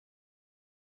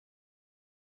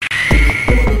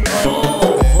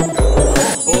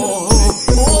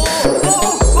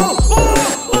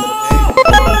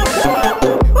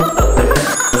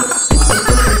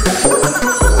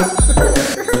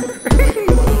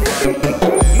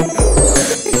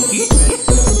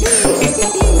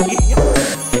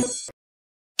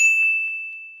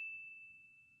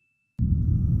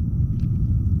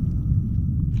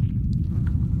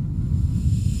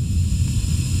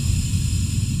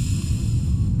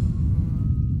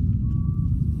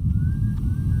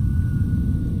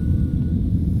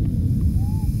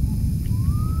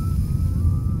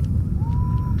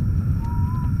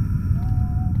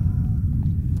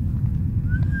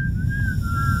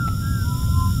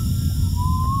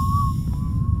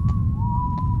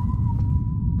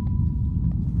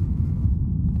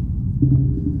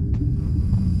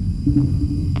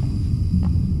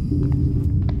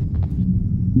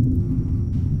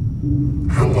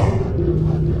 Hello.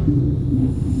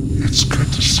 It's good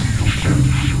to see you again.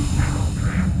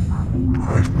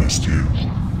 I've missed you.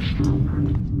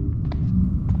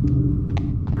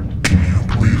 Can you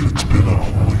believe it's been a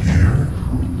whole year?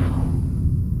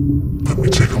 Let me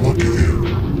take a look at you.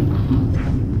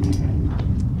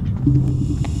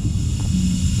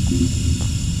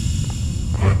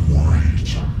 I'm worried.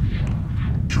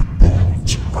 Your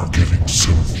bones are getting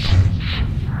so thin.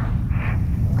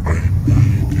 I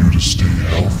need you to stay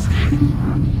healthy,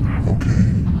 okay?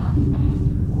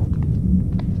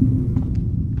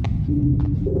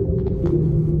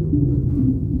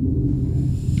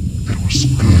 It was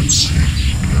good seeing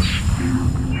you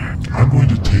again. I'm going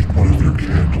to take one of your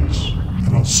candles,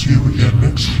 and I'll see you again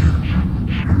next year.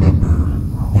 Remember,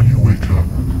 when you wake up,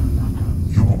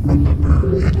 you won't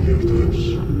remember any of this.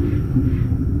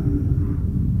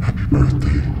 Happy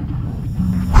birthday.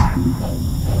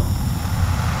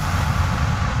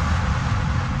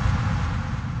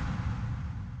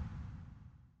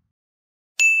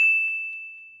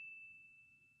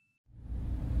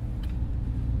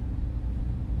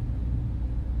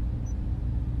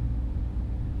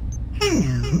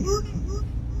 Hello?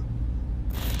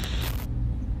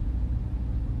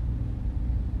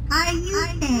 Are you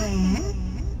there?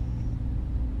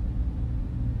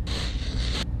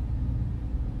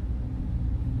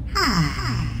 Hi.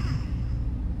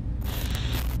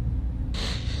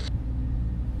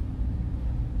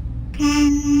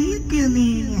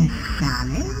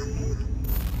 salad?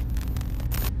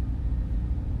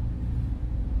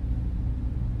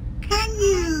 Can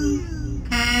you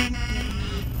turn me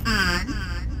on?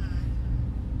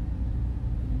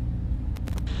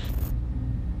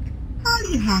 All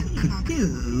you have to do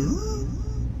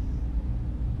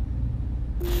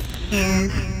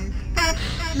is touch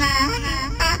my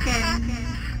button.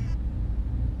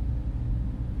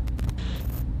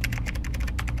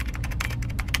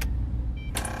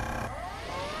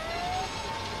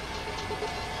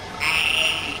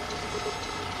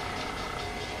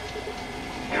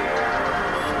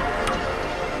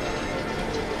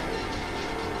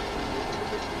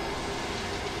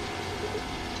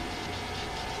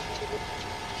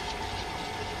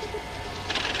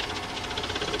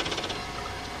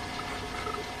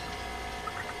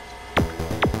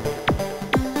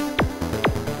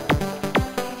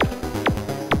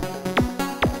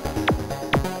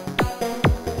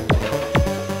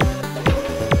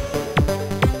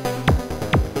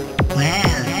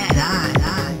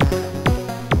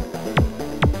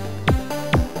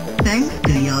 Thanks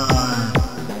to your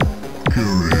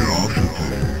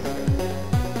curiosity,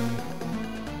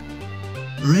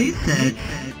 research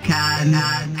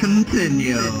cannot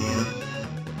continue.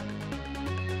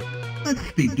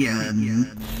 Let's begin.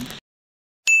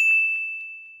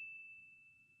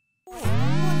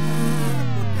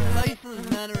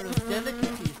 Licensed manner of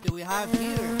delicacies do we have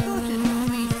here? Such a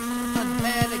sweet and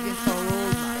bad against our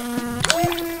old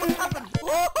life. What happened?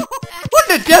 What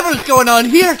the devil's going on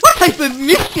here? What type of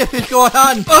mischief is going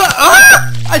on?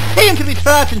 I seem to be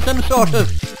trapped in some sort of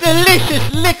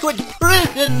delicious liquid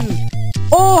prison.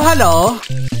 Oh, hello.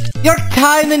 Your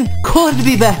timing could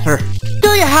be better. Do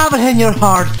you have it in your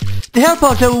heart to help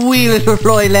out a wee little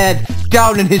fly lad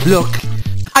down in his luck?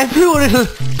 I flew a little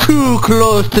too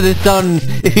close to the sun,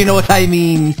 if you know what I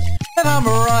mean. And I'm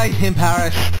right in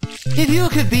Paris. If you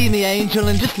could be me angel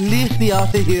and just lift me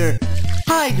out of here,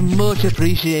 I'd much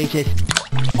appreciate it.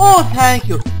 Oh, thank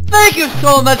you. Thank you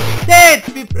so much. Said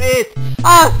to be praised.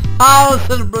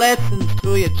 1,000 blessings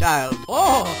to you, child.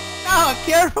 Oh, now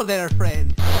careful there,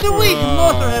 friend. Sweet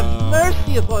mother, have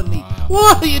mercy upon me.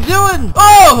 What are you doing?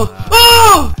 Oh!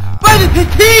 By the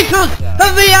potatoes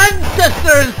of the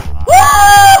ancestors!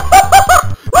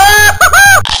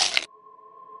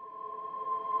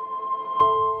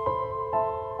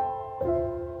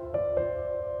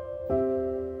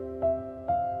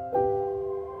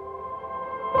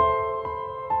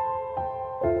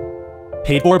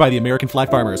 Paid for by the American Flag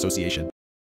Farmer Association.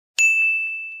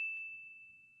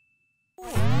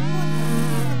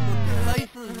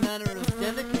 Licensed manner of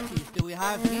delicacies do we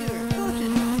have here? Such a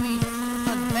sweet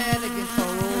and bad against our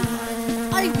old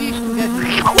life. I wish to get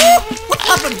what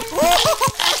happened?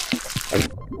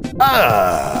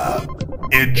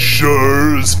 It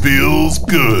sure feels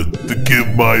good to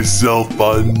give myself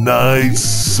a nice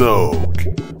soak.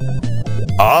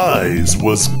 Eyes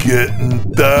was getting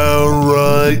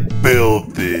downright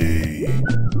filthy.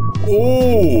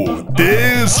 Oh,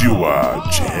 there's you are,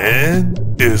 Jan.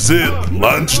 Is it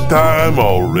lunchtime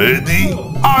already?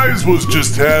 Eyes was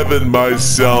just having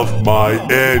myself my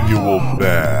annual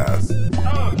bath.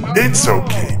 It's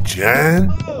okay,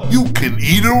 Jan. You can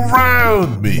eat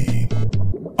around me.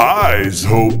 Eyes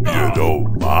hope you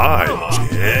don't mind,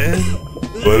 Jan.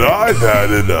 But I've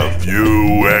added a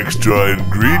few extra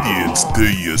ingredients to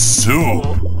your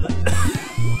soup.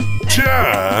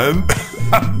 Jan,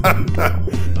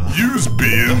 you's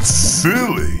being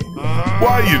silly.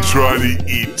 Why you trying to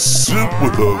eat soup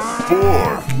with a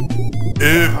fork?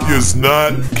 If you's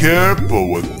not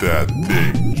careful with that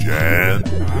thing, Jan,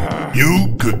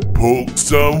 you could poke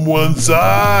someone's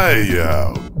eye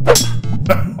out.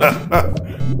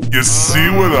 You see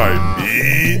what I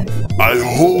mean? I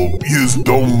hope yous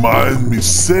don't mind me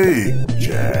saying,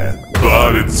 Jan,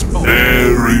 but it's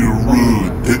very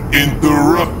rude to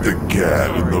interrupt a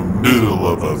cat in the middle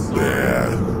of a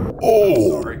bath.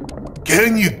 Oh,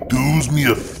 can you do me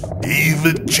a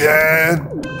favor, Jan?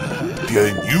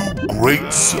 Can you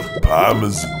grate some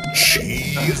Parmesan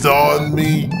cheese on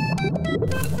me?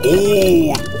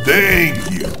 Oh, thank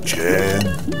you, Jan.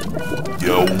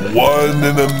 You're 1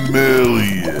 in a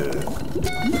million.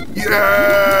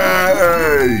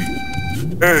 Yay!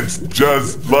 It's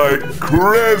just like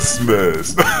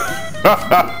Christmas!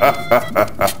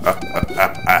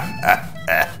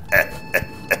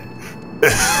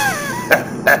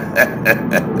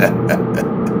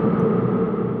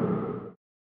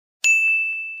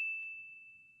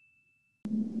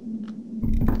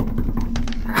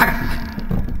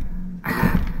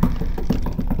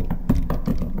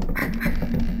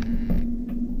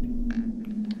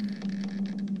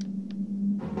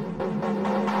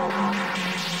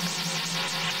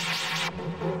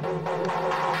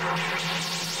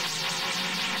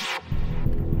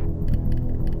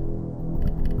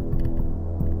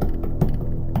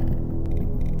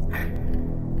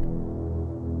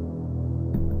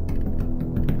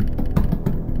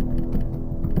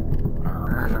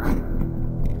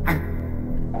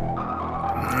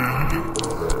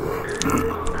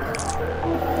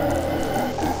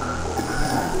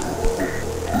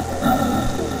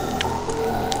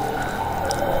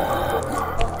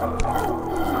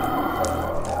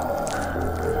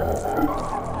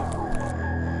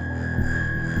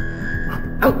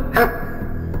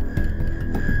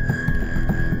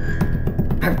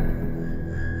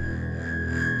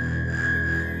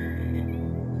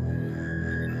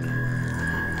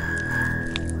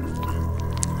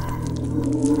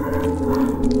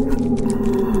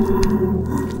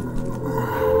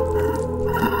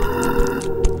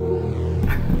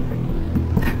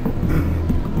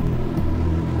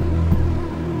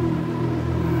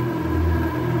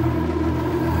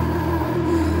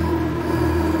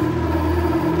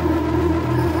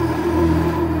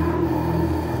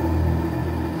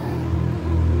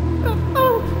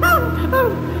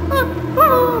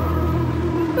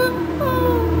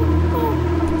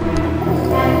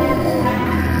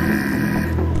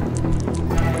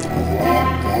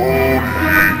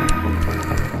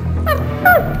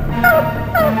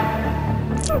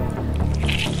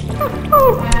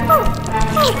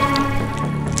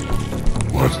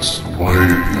 Let's play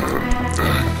a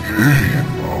game,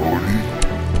 Odie.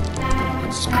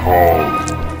 It's called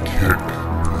Kick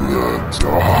the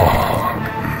Dog.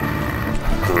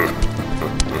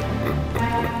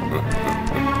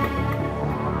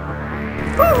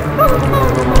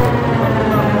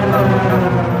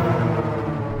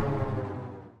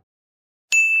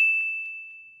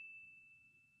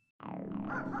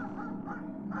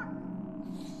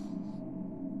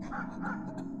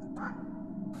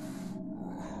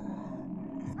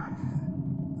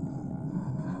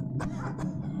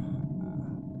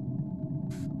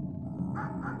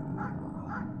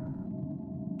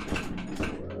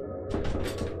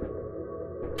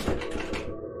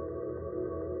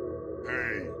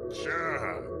 Hey,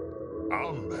 John,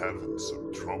 I'm having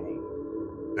some trouble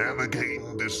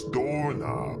navigating this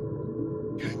doorknob.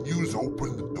 Can you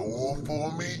open the door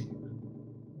for me?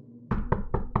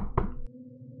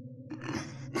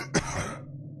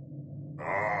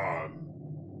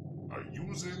 Are you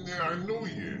in there? I know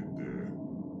you're in there.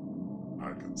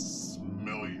 I can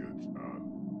smell you, John.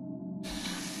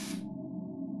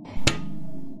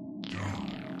 John,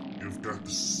 you've got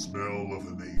the smell of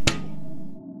an angel.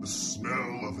 The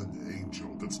smell of an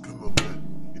angel that's gonna let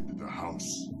me into the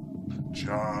house.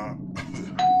 John,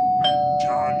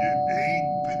 John, you ain't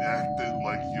been acting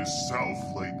like yourself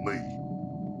lately.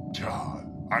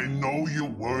 John, I know you're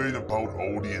worried about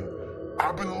Odie, and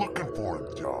I've been looking for him,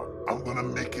 John. I'm gonna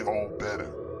make it all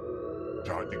better.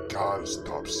 John, you gotta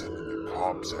stop sending the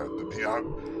cops after me.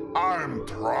 I'm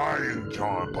trying,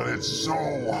 John, but it's so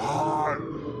hard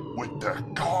with the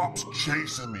cops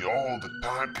chasing me all the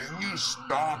time. Can you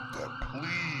stop that,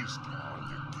 please, John?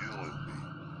 You're killing me.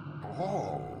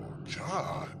 Oh,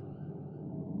 John.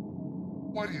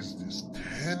 What is this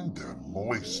tender,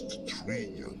 moist treat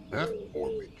you left for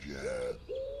me, John?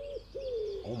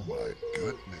 Oh my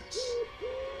goodness.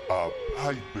 A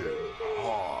piping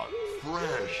hot,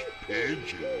 fresh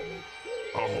pigeon.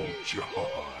 Oh, John.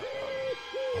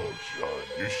 Oh, John,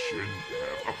 you shouldn't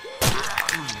have.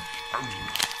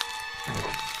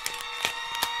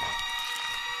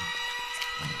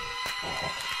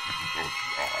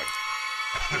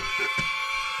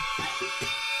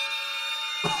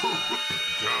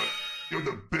 John, you're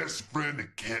the best friend a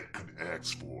cat could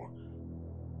ask for.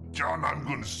 John, I'm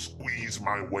gonna squeeze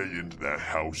my way into that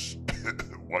house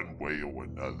one way or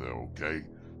another, okay?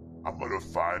 I'm gonna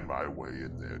find my way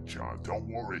in there, John. Don't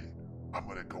worry. I'm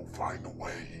gonna go find a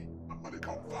way. I'm gonna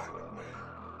go find a way.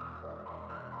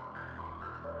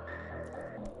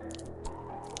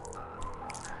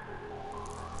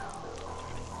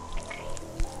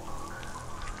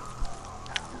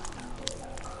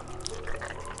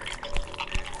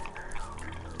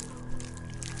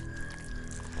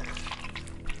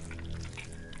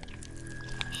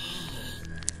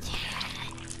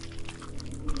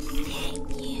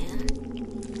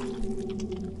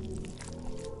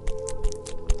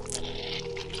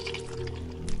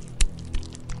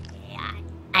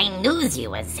 I knew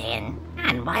you was in,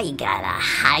 and why you gotta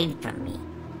hide from me?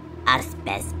 Us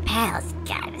best pals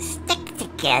gotta stick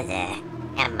together,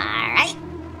 am I right?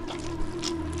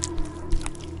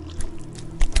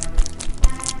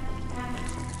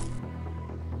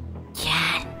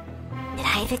 John, did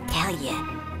I ever tell you,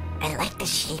 I like the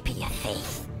shape of your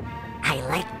face. I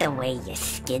like the way your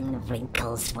skin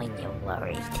wrinkles when you're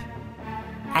worried.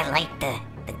 I like the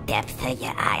depth of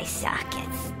your eye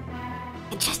sockets.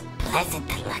 It's just pleasant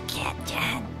to look at,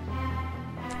 John.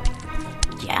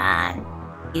 John,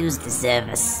 you deserve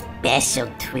a special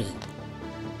treat.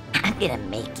 I'm gonna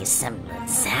make you some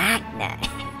lasagna.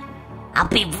 I'll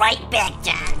be right back,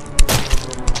 John.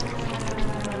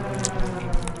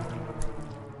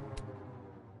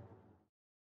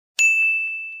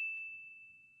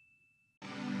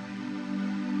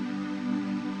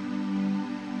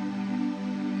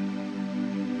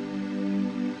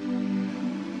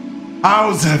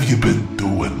 How's have you been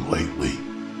doing lately?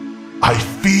 I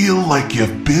feel like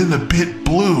you've been a bit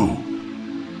blue.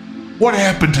 What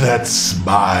happened to that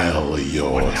smile of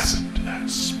yours?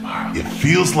 It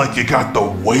feels like you got the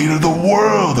weight of the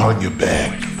world on your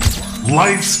back.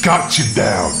 Life's got you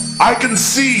down. I can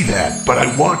see that, but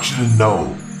I want you to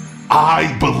know,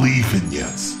 I believe in you.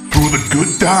 Through the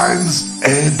good times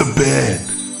and the bad.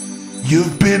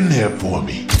 You've been there for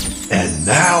me. And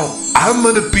now, I'm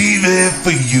gonna be there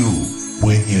for you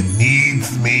when you need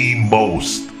me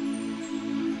most.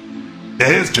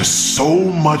 There's just so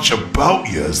much about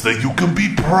you that you can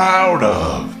be proud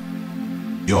of.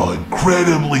 You're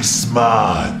incredibly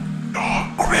smart. You're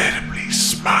incredibly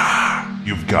smart.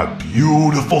 You've got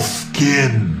beautiful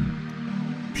skin.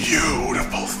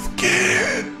 Beautiful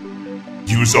skin.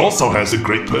 Yous also has a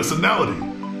great personality.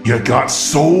 You got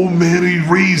so many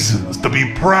reasons to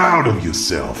be proud of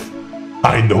yourself.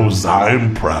 I knows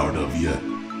I'm proud of you.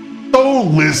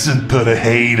 Don't listen to the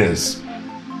haters.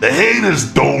 The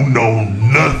haters don't know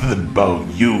nothing about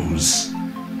yous.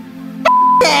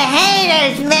 The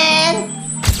haters, man!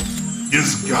 You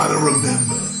just gotta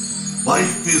remember,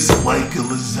 life is like a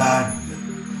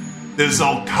lasagna. There's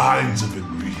all kinds of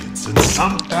ingredients, and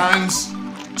sometimes,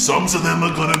 some of them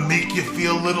are gonna make you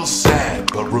feel a little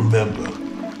sad, but remember,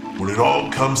 when it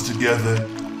all comes together,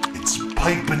 it's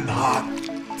piping hot,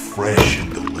 fresh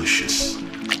and delicious.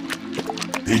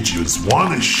 Did you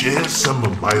want to share some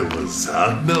of my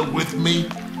lasagna with me?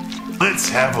 Let's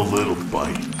have a little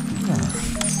bite.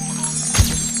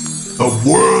 The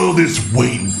world is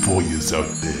waiting for yous out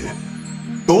there.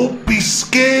 Don't be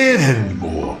scared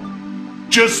anymore.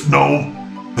 Just know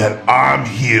that I'm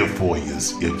here for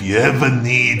yous if you ever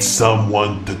need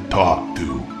someone to talk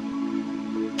to.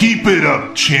 Keep it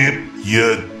up, champ.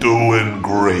 You're doing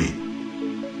great.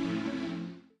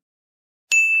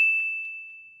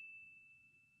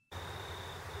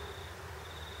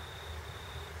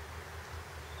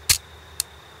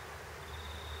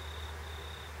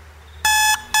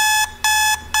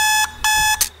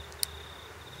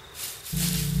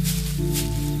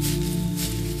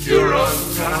 You're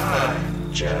on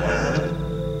time,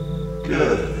 John.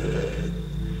 Good.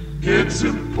 It's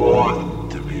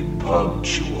important to be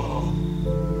punctual.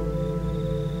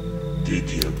 Did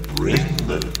you bring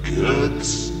the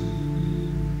goods?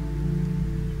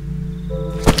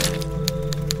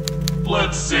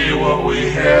 Let's see what we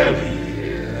have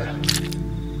here.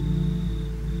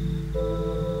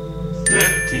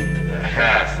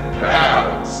 15.5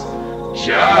 pounds.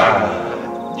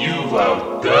 John, you've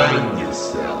outdone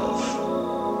yourself.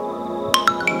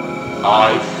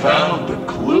 I found a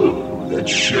clue that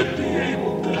should be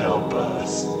able to help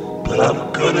us, but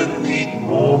I'm gonna need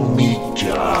more meat,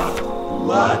 John.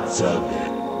 Lots of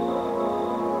it.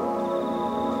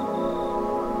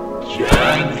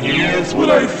 John, here's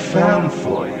what I found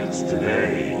for you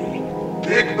today.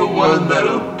 Pick the one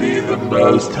that'll be the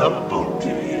most helpful to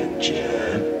you, John.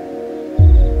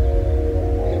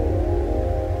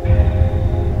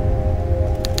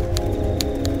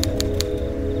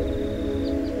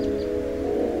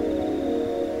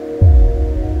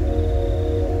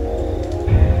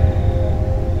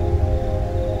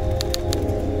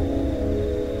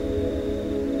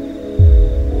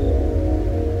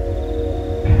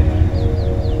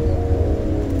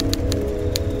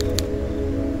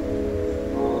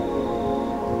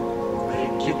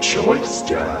 Choice,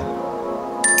 John.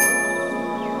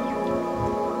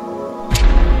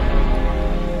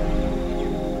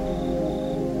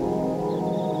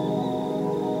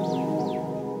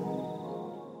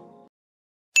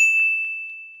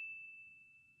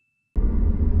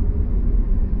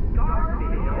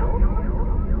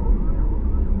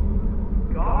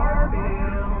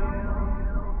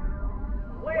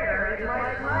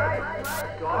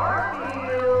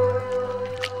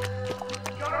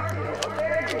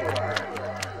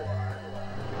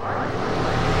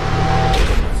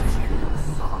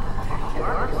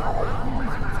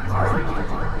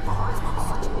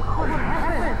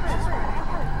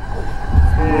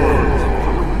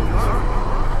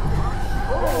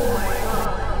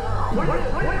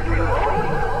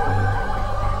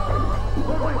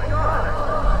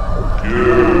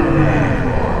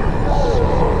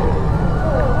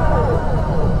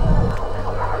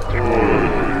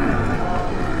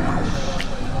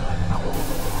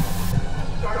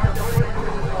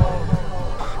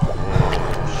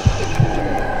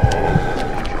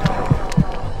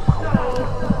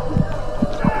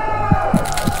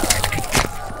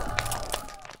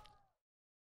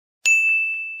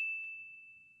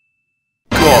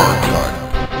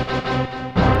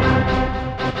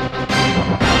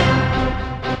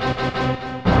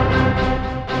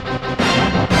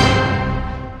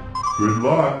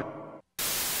 luck.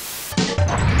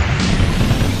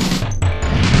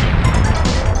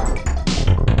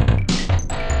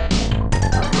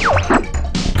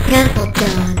 Careful,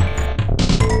 John.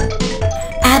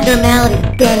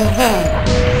 Abnormality dead ahead.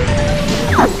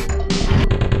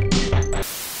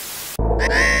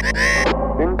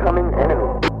 Incoming enemy.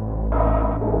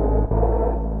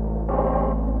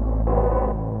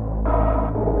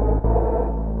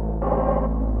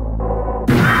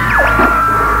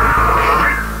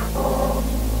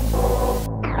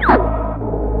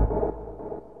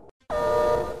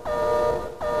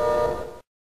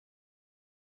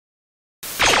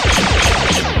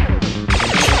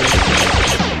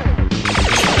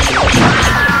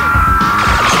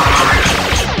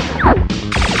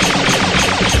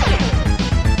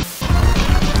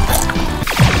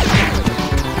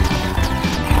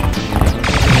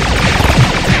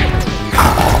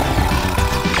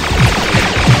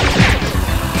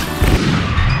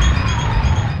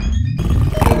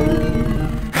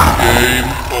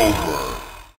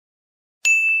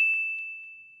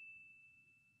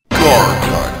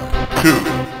 Gar-type to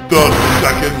the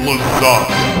second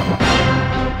lasagna.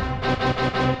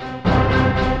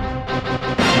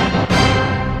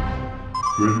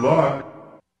 Good luck.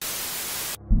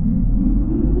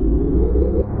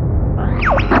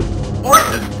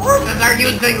 Forces are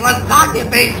using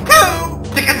lasagna-based code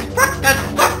to construct a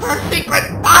super-secret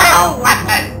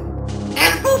bioweapon!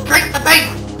 Infiltrate the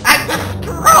base and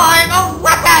destroy the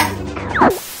weapon!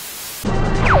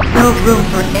 No room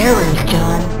for errors,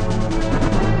 John.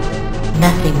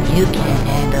 Nothing you can't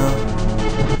handle.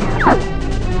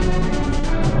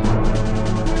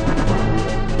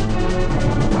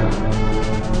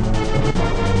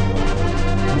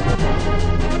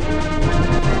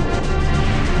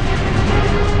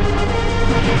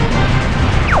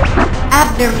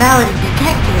 Abnormality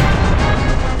detected.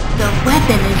 The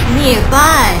weapon is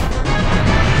nearby.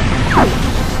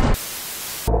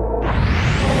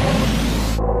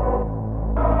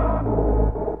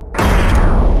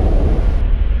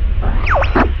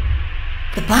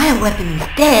 The bioweapon is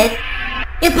dead?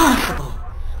 Impossible.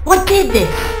 What did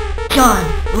this? John,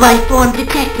 life form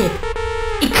detected.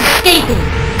 It's escaping.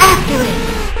 After it.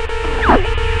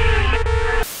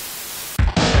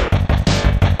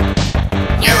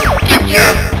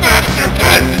 You're faster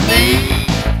than me!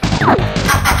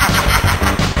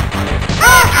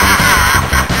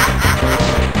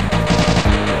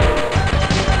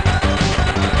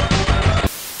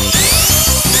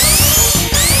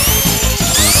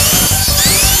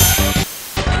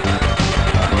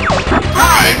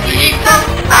 Time to eat some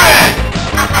bread!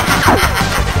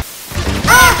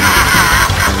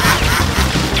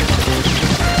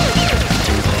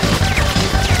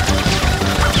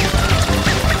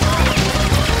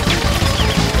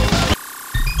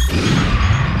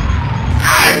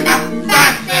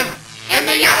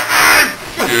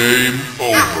 Game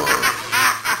over.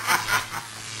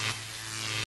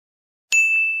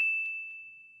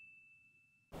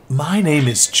 My name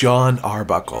is John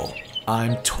Arbuckle.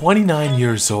 I'm 29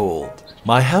 years old.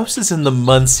 My house is in the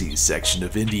Muncie section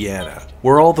of Indiana,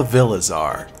 where all the villas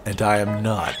are, and I am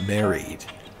not married.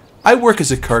 I work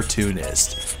as a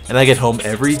cartoonist, and I get home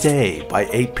every day by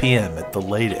 8 p.m. at the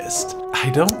latest. I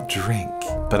don't drink,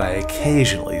 but I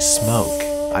occasionally smoke.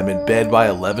 I'm in bed by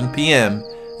 11 p.m.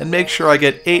 and make sure I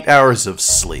get 8 hours of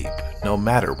sleep, no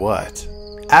matter what.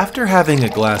 After having a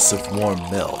glass of warm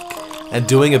milk, and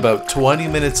doing about 20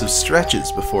 minutes of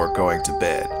stretches before going to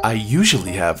bed, I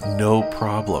usually have no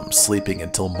problem sleeping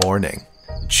until morning.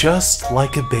 Just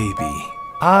like a baby,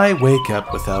 I wake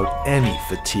up without any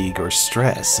fatigue or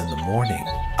stress in the morning.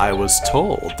 I was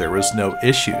told there was no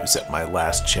issues at my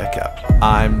last checkup.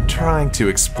 I'm trying to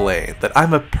explain that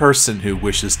I'm a person who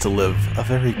wishes to live a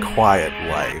very quiet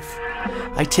life.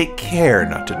 I take care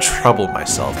not to trouble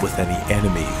myself with any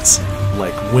enemies,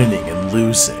 like winning and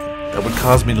losing, that would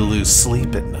cause me to lose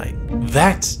sleep at night.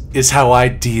 That is how I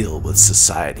deal with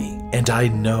society, and I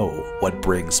know what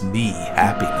brings me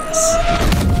happiness.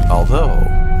 Although,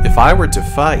 if I were to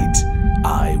fight,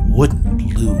 I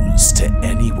wouldn't lose to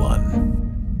anyone.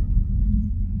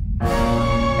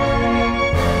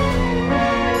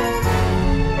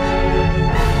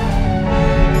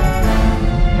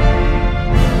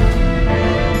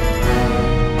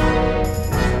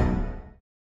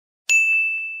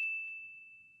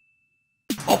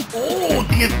 Oh,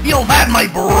 do you feel that, my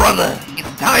brother? It's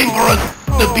time for us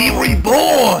to be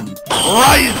reborn!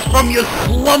 Rise from your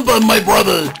slumber, my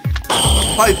brother!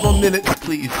 5 more minutes,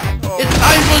 please. It's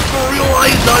time for us to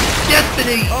realize our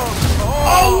destiny!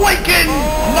 Awaken,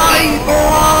 my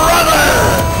brother!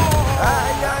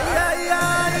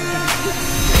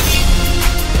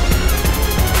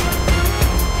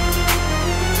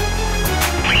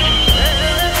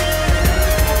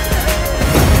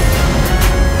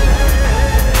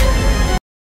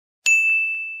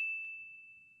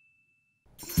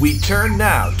 We turn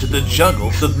now to the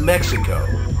jungles of Mexico,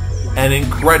 an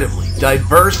incredibly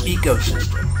diverse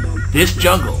ecosystem. This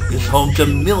jungle is home to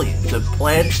millions of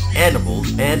plants,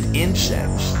 animals, and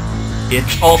insects.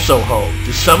 It's also home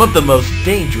to some of the most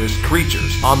dangerous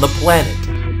creatures on the planet.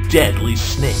 Deadly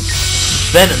snakes,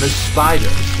 venomous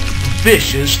spiders,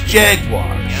 vicious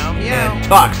jaguars, and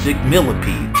toxic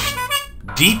millipedes.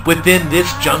 Deep within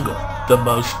this jungle, the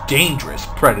most dangerous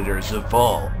predators of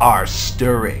all are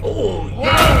stirring.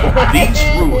 These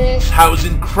ruins house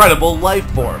incredible life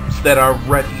forms that are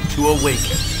ready to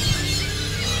awaken.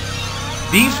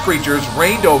 These creatures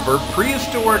reigned over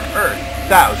prehistoric Earth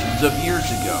thousands of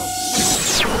years ago.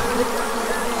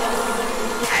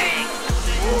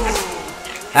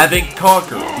 Having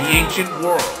conquered the ancient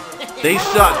world, they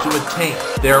sought to attain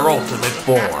their ultimate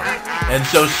form, and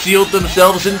so sealed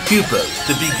themselves in pupas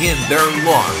to begin their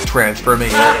long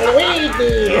transformation.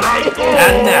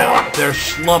 And now their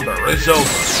slumber is over,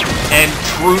 and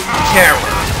true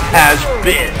terror has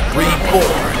been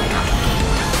reborn.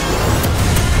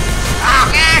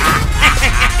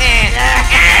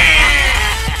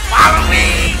 Follow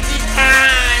me!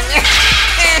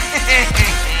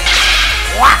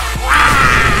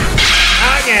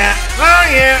 Oh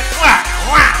yeah! Wow!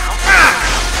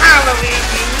 Follow me,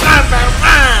 number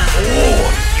one! Oh,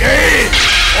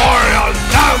 yeah! Or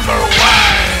number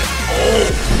one! Oh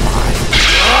my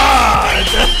God!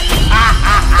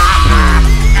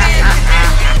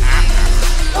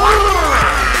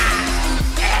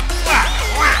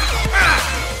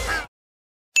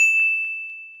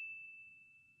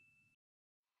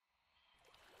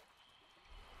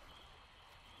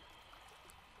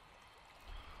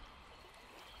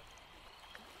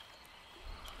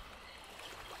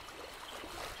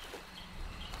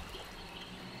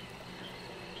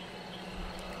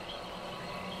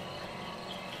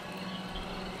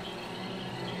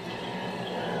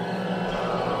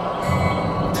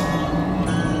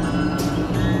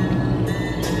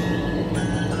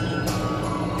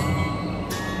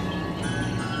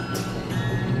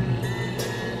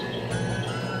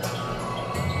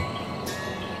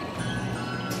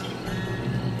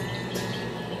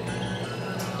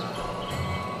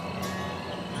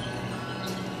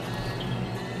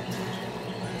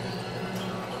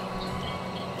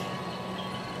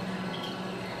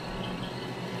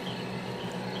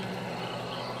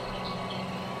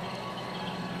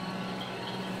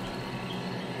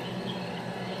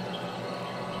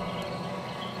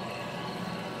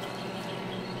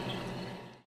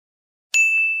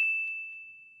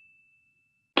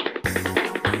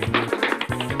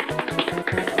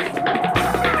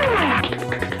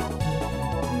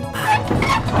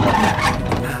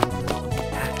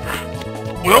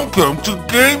 Welcome to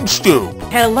GameScoop.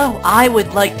 Hello, I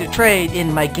would like to trade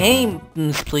in my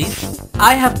games, please.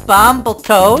 I have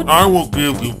Bumbletoad. I will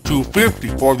give you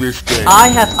 $2.50 for this game. I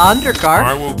have Undercard.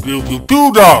 I will give you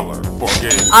 $2 for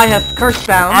game. I have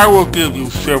Cursebound. I will give you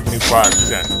 75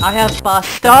 cents. I have Bus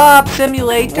Stop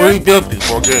Simulator. $3.50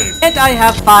 for game. And I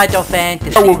have Final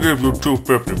Fantasy. I will give you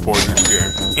 $2.50 for this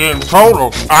game. In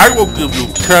total, I will give you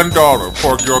 $10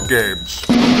 for your games.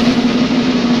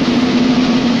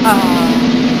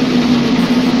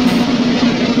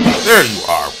 There you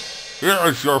are. Here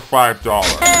is your $5.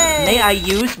 May I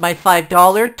use my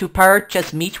 $5 to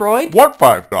purchase Metroid? What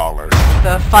 $5?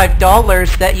 The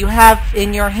 $5 that you have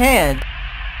in your hand.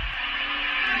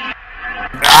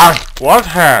 What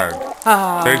hand?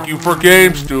 Thank you for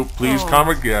GameScoop. Please come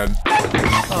again.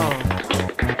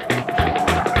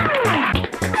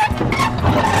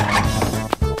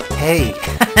 Hey,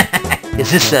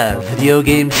 is this a video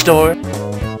game store?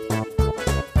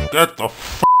 Get the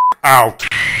f*** out.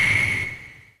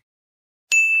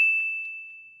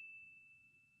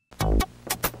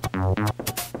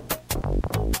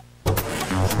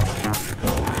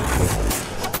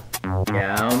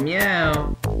 Meow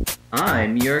meow.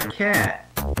 I'm your cat.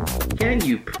 Can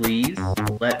you please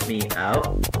let me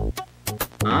out?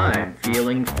 I'm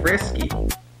feeling frisky.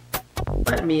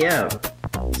 Let me out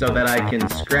so that I can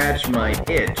scratch my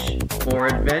itch for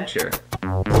adventure.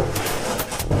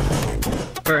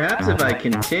 Perhaps if I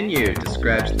continue to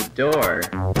scratch the door,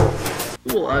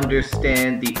 you will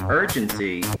understand the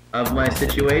urgency of my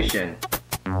situation.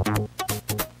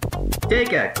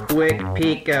 Take a quick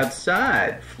peek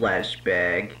outside,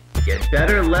 fleshbag. You'd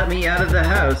better let me out of the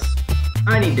house.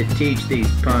 I need to teach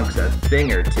these punks a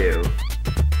thing or two.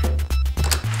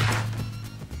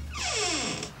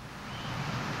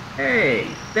 Hey,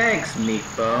 thanks,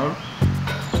 Meatbone.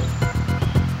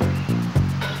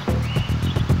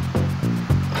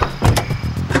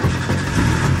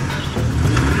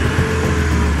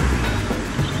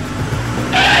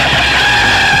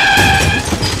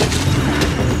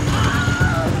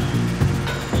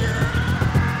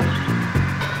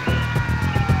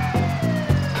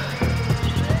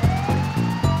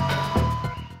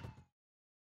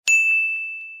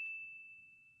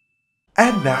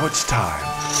 And now it's time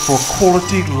for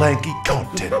quality lanky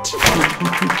content.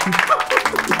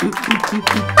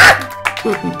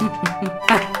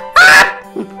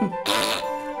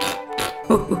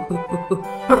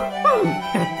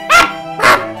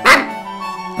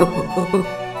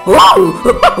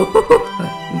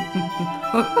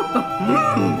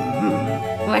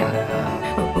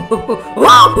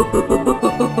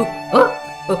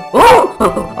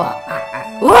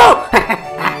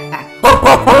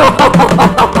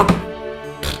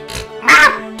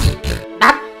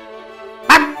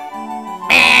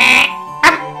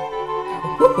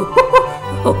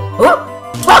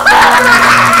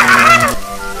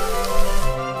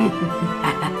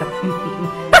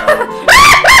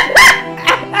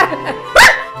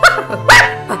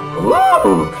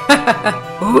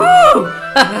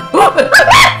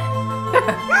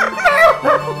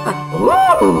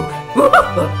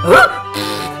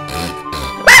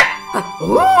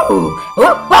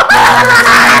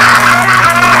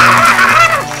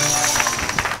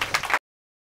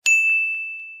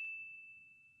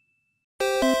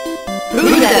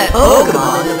 Who's that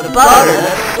Pokemon in the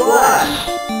butternut squash?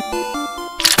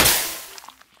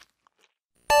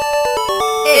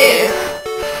 It's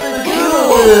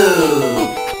Begininings,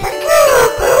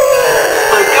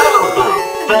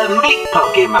 the meat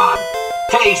Pokemon.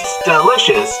 Tastes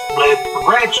delicious with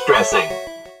ranch dressing.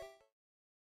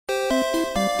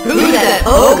 Who's that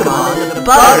Pokemon in the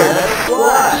butternut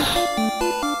squash?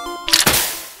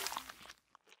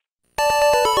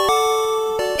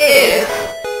 It's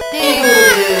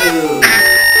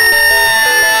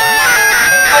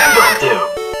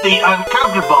The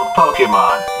uncomfortable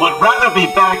Pokemon would rather be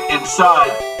back inside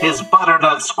his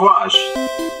butternut squash.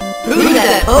 Who's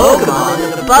that Pokemon in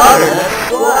the butternut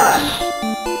squash?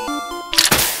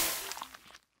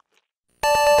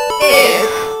 It's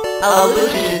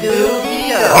Illusion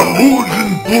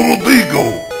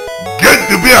Get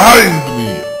behind me!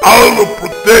 I'll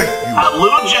protect you!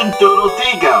 Illusion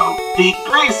Doodle-Digo, the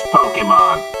grease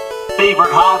Pokemon.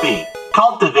 Favorite hobby,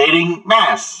 cultivating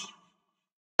mess.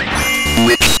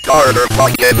 Which starter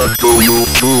Pokemon do you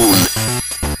choose?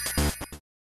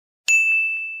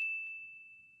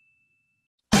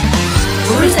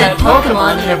 Who's that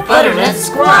Pokemon in a butternut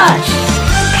squash?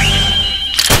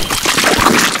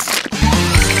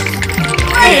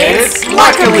 It's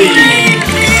Luckily!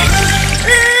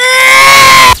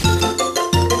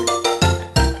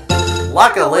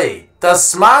 Luckily, the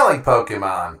smiling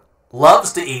Pokemon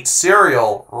loves to eat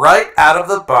cereal right out of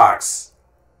the box.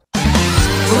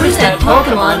 Who's that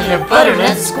Pokemon in a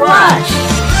butternut squash?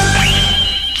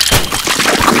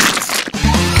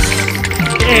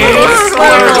 It's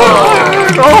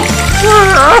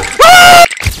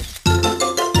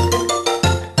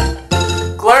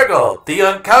Glurgle, the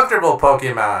uncomfortable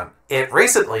Pokemon. It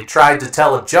recently tried to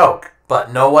tell a joke,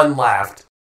 but no one laughed.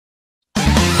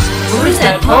 Who's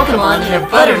that Pokemon in a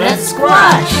butternut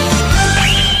squash?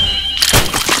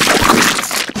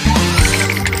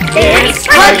 It's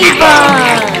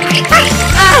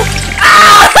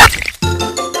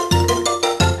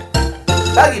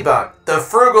Buggybug, the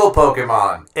frugal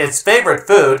Pokemon. Its favorite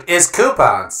food is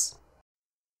coupons.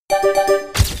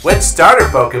 Which starter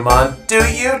Pokemon do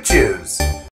you choose?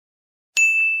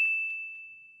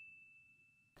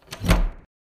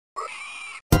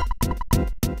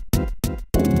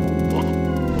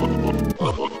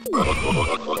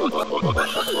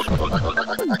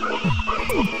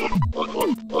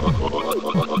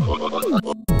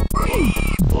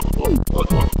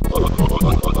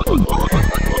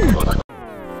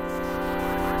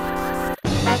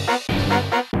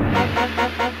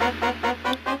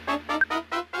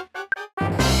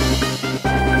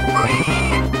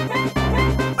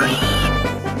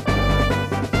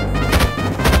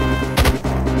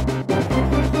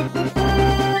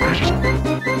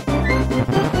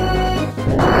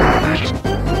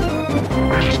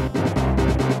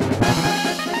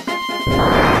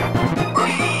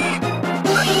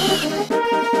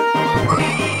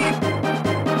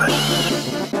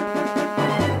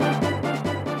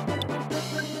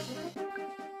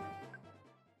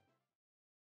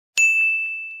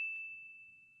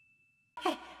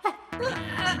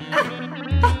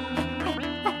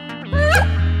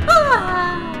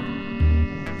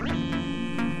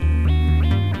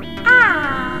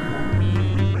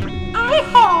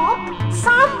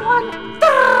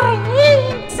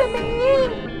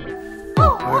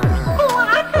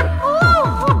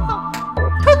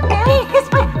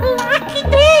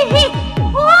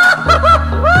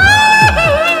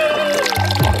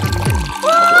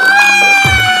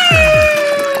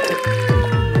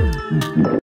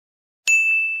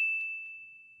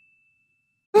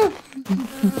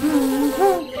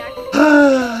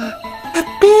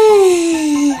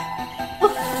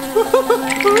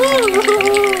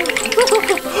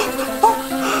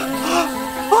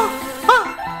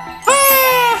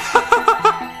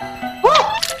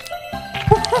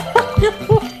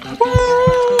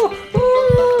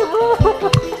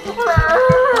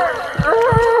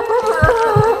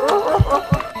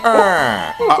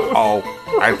 Uh-oh.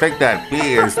 I think that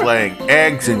bee is laying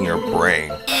eggs in your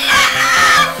brain.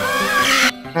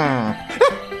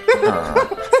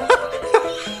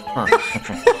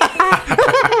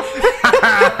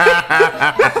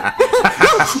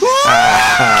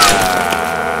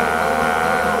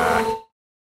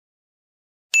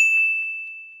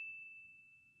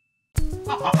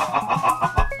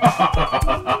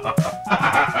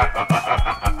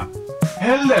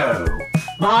 Hello,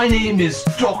 my name is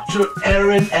Dr.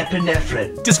 Aaron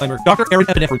Epinephrine. Disclaimer, Dr. Aaron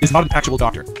Epinephrine is not an actual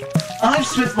doctor. I've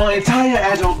spent my entire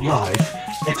adult life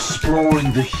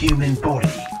exploring the human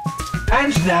body.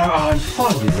 And now I'm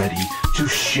finally ready to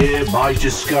share my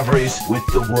discoveries with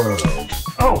the world.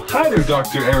 Oh, hi there,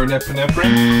 Dr. Aaron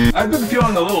Epinephrine. I've been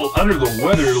feeling a little under the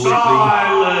weather lately.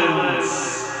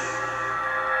 Silence!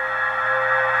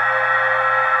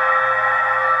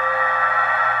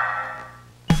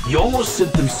 Your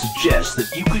symptoms suggest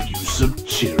that you could use some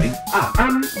cheering up.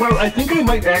 Well, I think I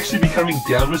might actually be coming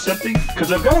down with something,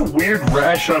 because I've got a weird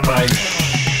rash on my...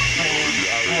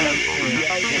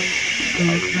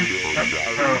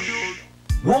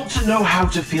 Want to know how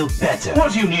to feel better?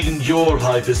 What you need in your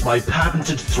life is my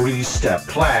patented 3-step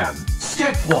plan.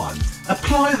 Step 1.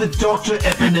 Apply the Dr.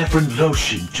 Epinephrine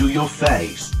lotion to your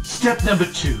face. Step number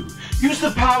 2. Use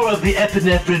the power of the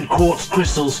epinephrine quartz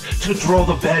crystals to draw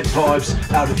the bad vibes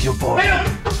out of your body. Help!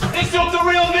 It's not the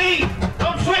real me!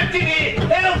 I'm trapped in here!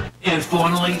 Help! And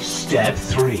finally, step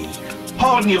 3.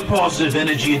 Harden your positive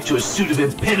energy into a suit of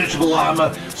impenetrable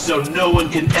armor so no one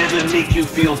can ever make you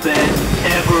feel bad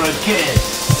ever again.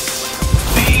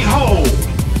 Behold,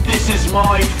 this is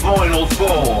my final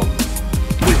form.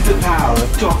 With the power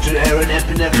of Dr. Aaron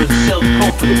Epinephrine's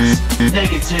self-confidence,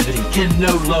 negativity can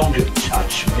no longer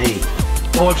touch me.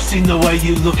 I've seen the way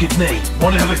you look at me.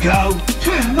 Want to have a go?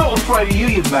 Not afraid of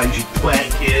you magic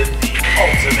twat. In the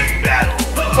ultimate battle.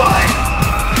 Fight!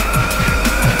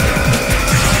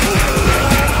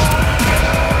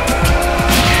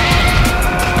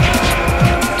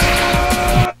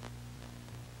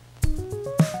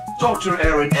 Dr.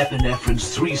 Aaron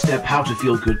Epinephrine's 3-step How to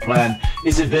Feel Good plan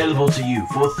is available to you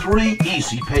for 3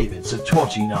 easy payments of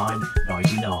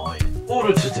 $29.99.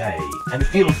 Order today and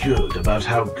feel good about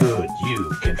how good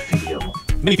you can feel.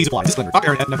 Many fees apply. Disclaimer, Dr.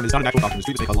 Aaron Epinephrine is not an actual doctor. His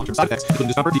treatments may cause long-term side effects, including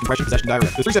discomfort, decompression, possession, diarrhea.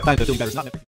 The 3-step plan to feeling better is not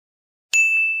necessary.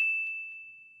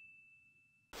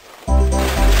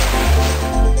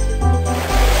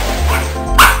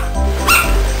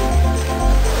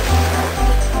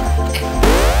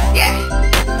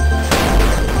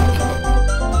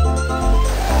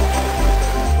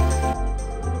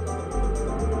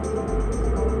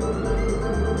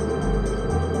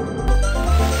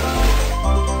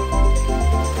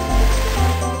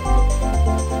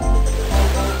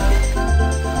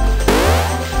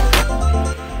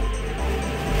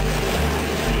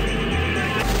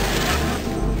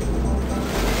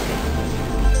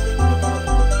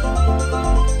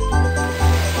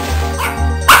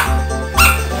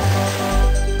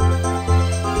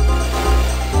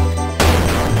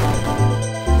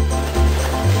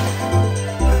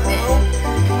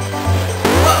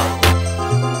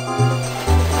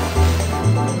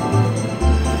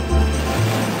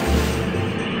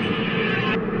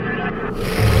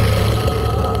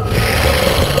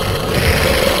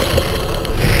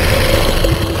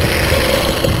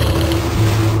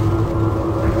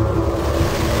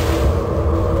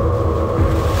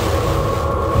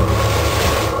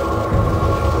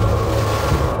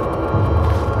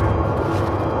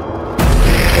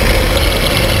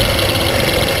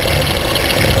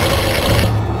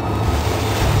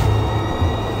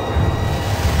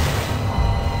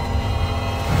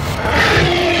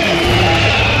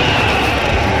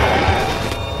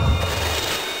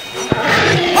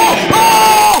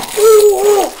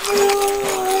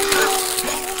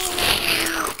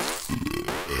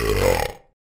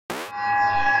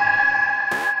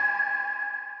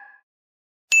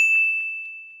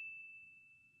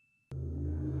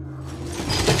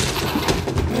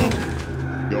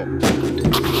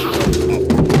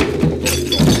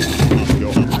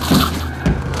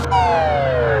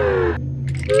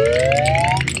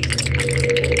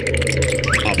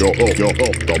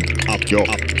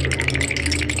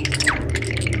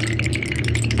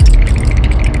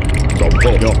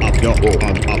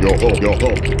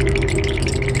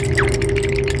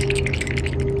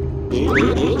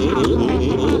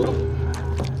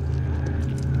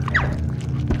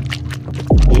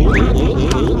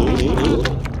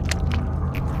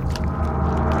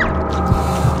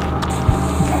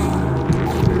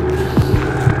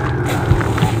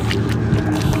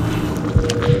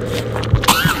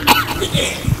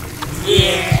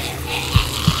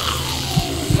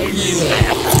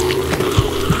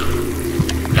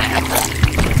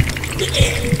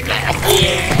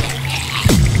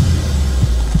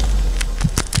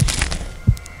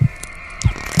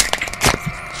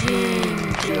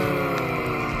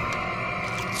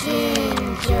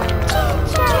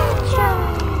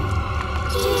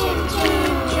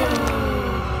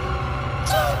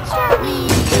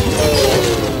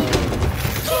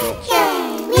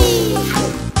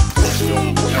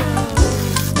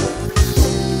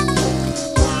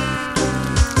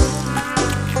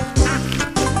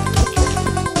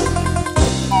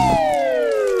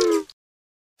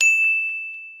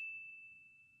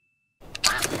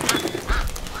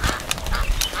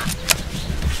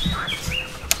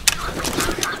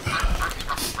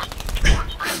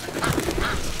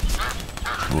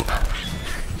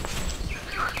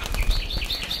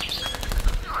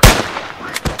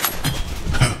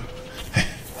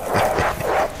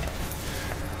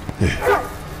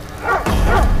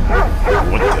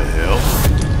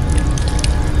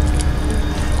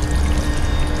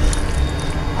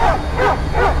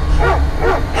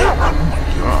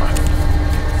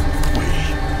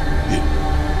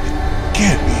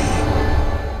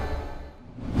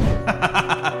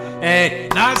 Hey,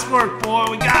 nice work, boy.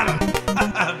 We got him.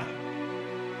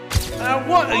 Now,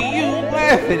 what are you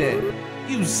laughing at?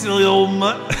 You silly old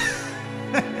mutt.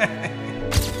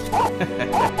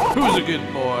 Who's a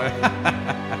good boy?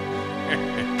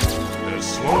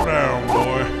 Slow down,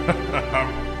 boy.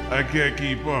 I can't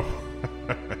keep up.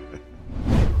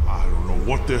 I don't know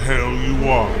what the hell you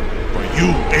are, but you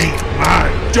ain't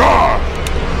my dog!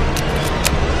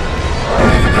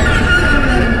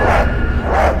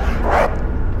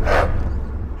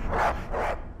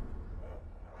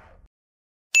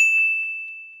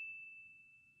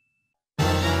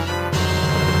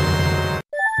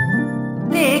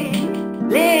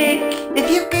 Lick, if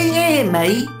you can hear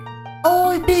me,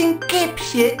 I've been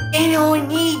captured and I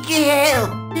need your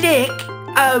help. Lick,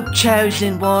 oh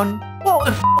chosen one, what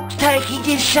the f***'s taking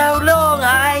you so long,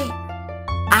 eh?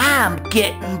 I'm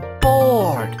getting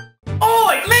bored.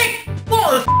 Oi, Lick,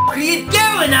 what the f*** are you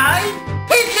doing, eh?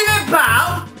 Pissing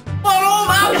about while I'm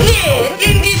out here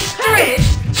in distress,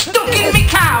 stuck in me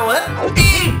cower?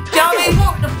 You dummy,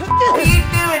 what the f*** are you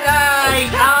doing, eh?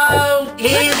 Oh,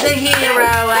 here's a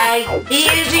hero, eh?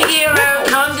 Here's a hero,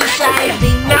 come to save me.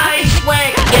 Nice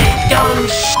work, you dumb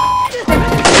s***.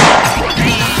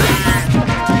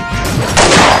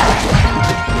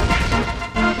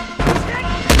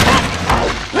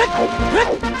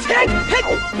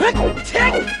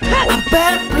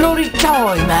 About bloody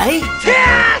time, eh?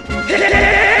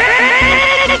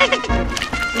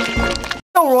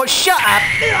 Alright, shut up.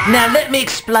 Now let me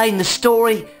explain the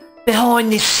story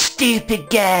behind this stupid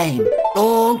game.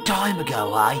 Long time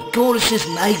ago, eh? Goddesses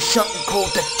made something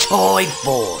called the Tide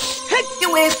Force.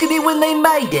 You asking me when they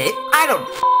made it? I don't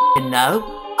f***ing know.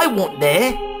 I wasn't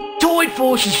there. Tide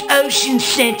Force is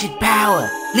ocean-scented power.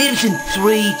 Lives in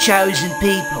 3 chosen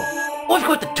people. I've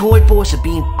got the Tide Force of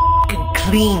being f***ing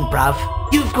clean, bruv.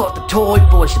 You've got the Tide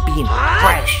Force of being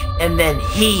fresh. And then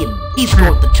he's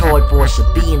got the Tide Force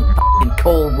of being f***ing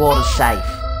cold water safe.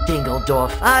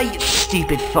 Dingledorf, you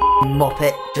stupid f***ing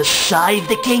moppet. To save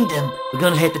the kingdom, we're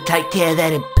gonna have to take care of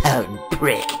that impotent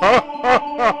prick.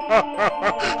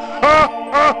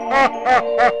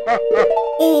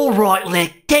 Alright,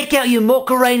 Lick, take out your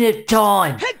Macarena of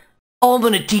time. I'm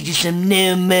gonna teach you some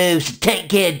new moves to take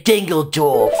care of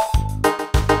Dingledorf.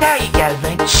 There you go,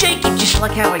 Link. Shake it just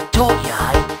like how I taught you,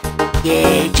 eh?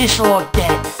 Yeah, just like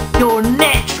that. You're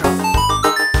natural.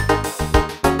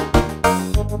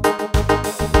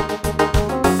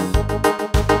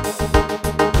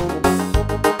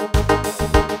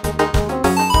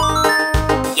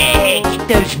 Yeah, get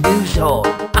those moves on.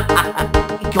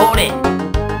 You got it.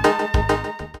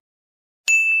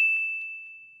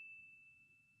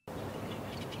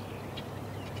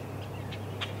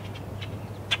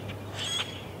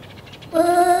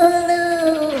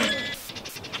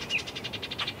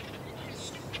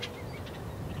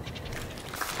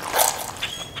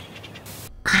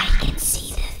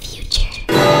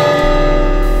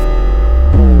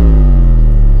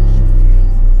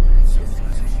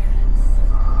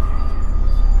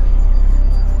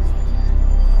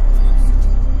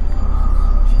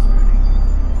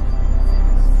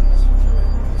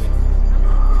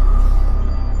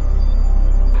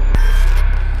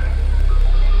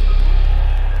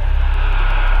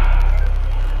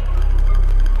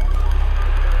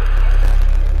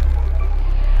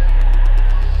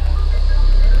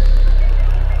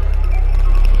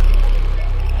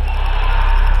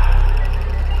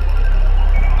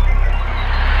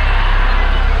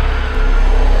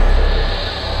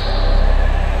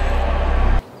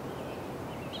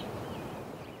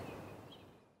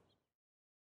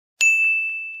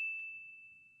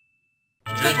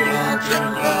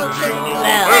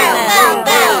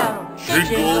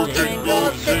 Jingle,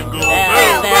 jingle, jingle,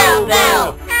 bell, bell,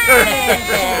 bell, bell.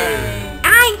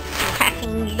 I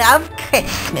fucking love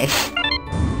Christmas.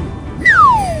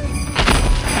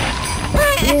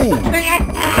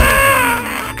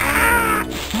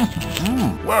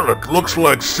 Well, it looks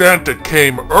like Santa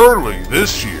came early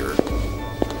this year.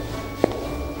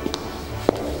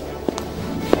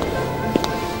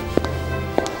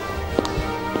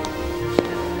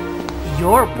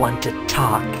 You're one to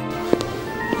talk.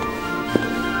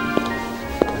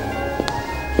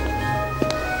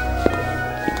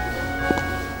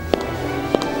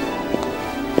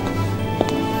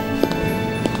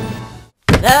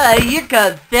 Ah, here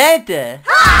comes Santa.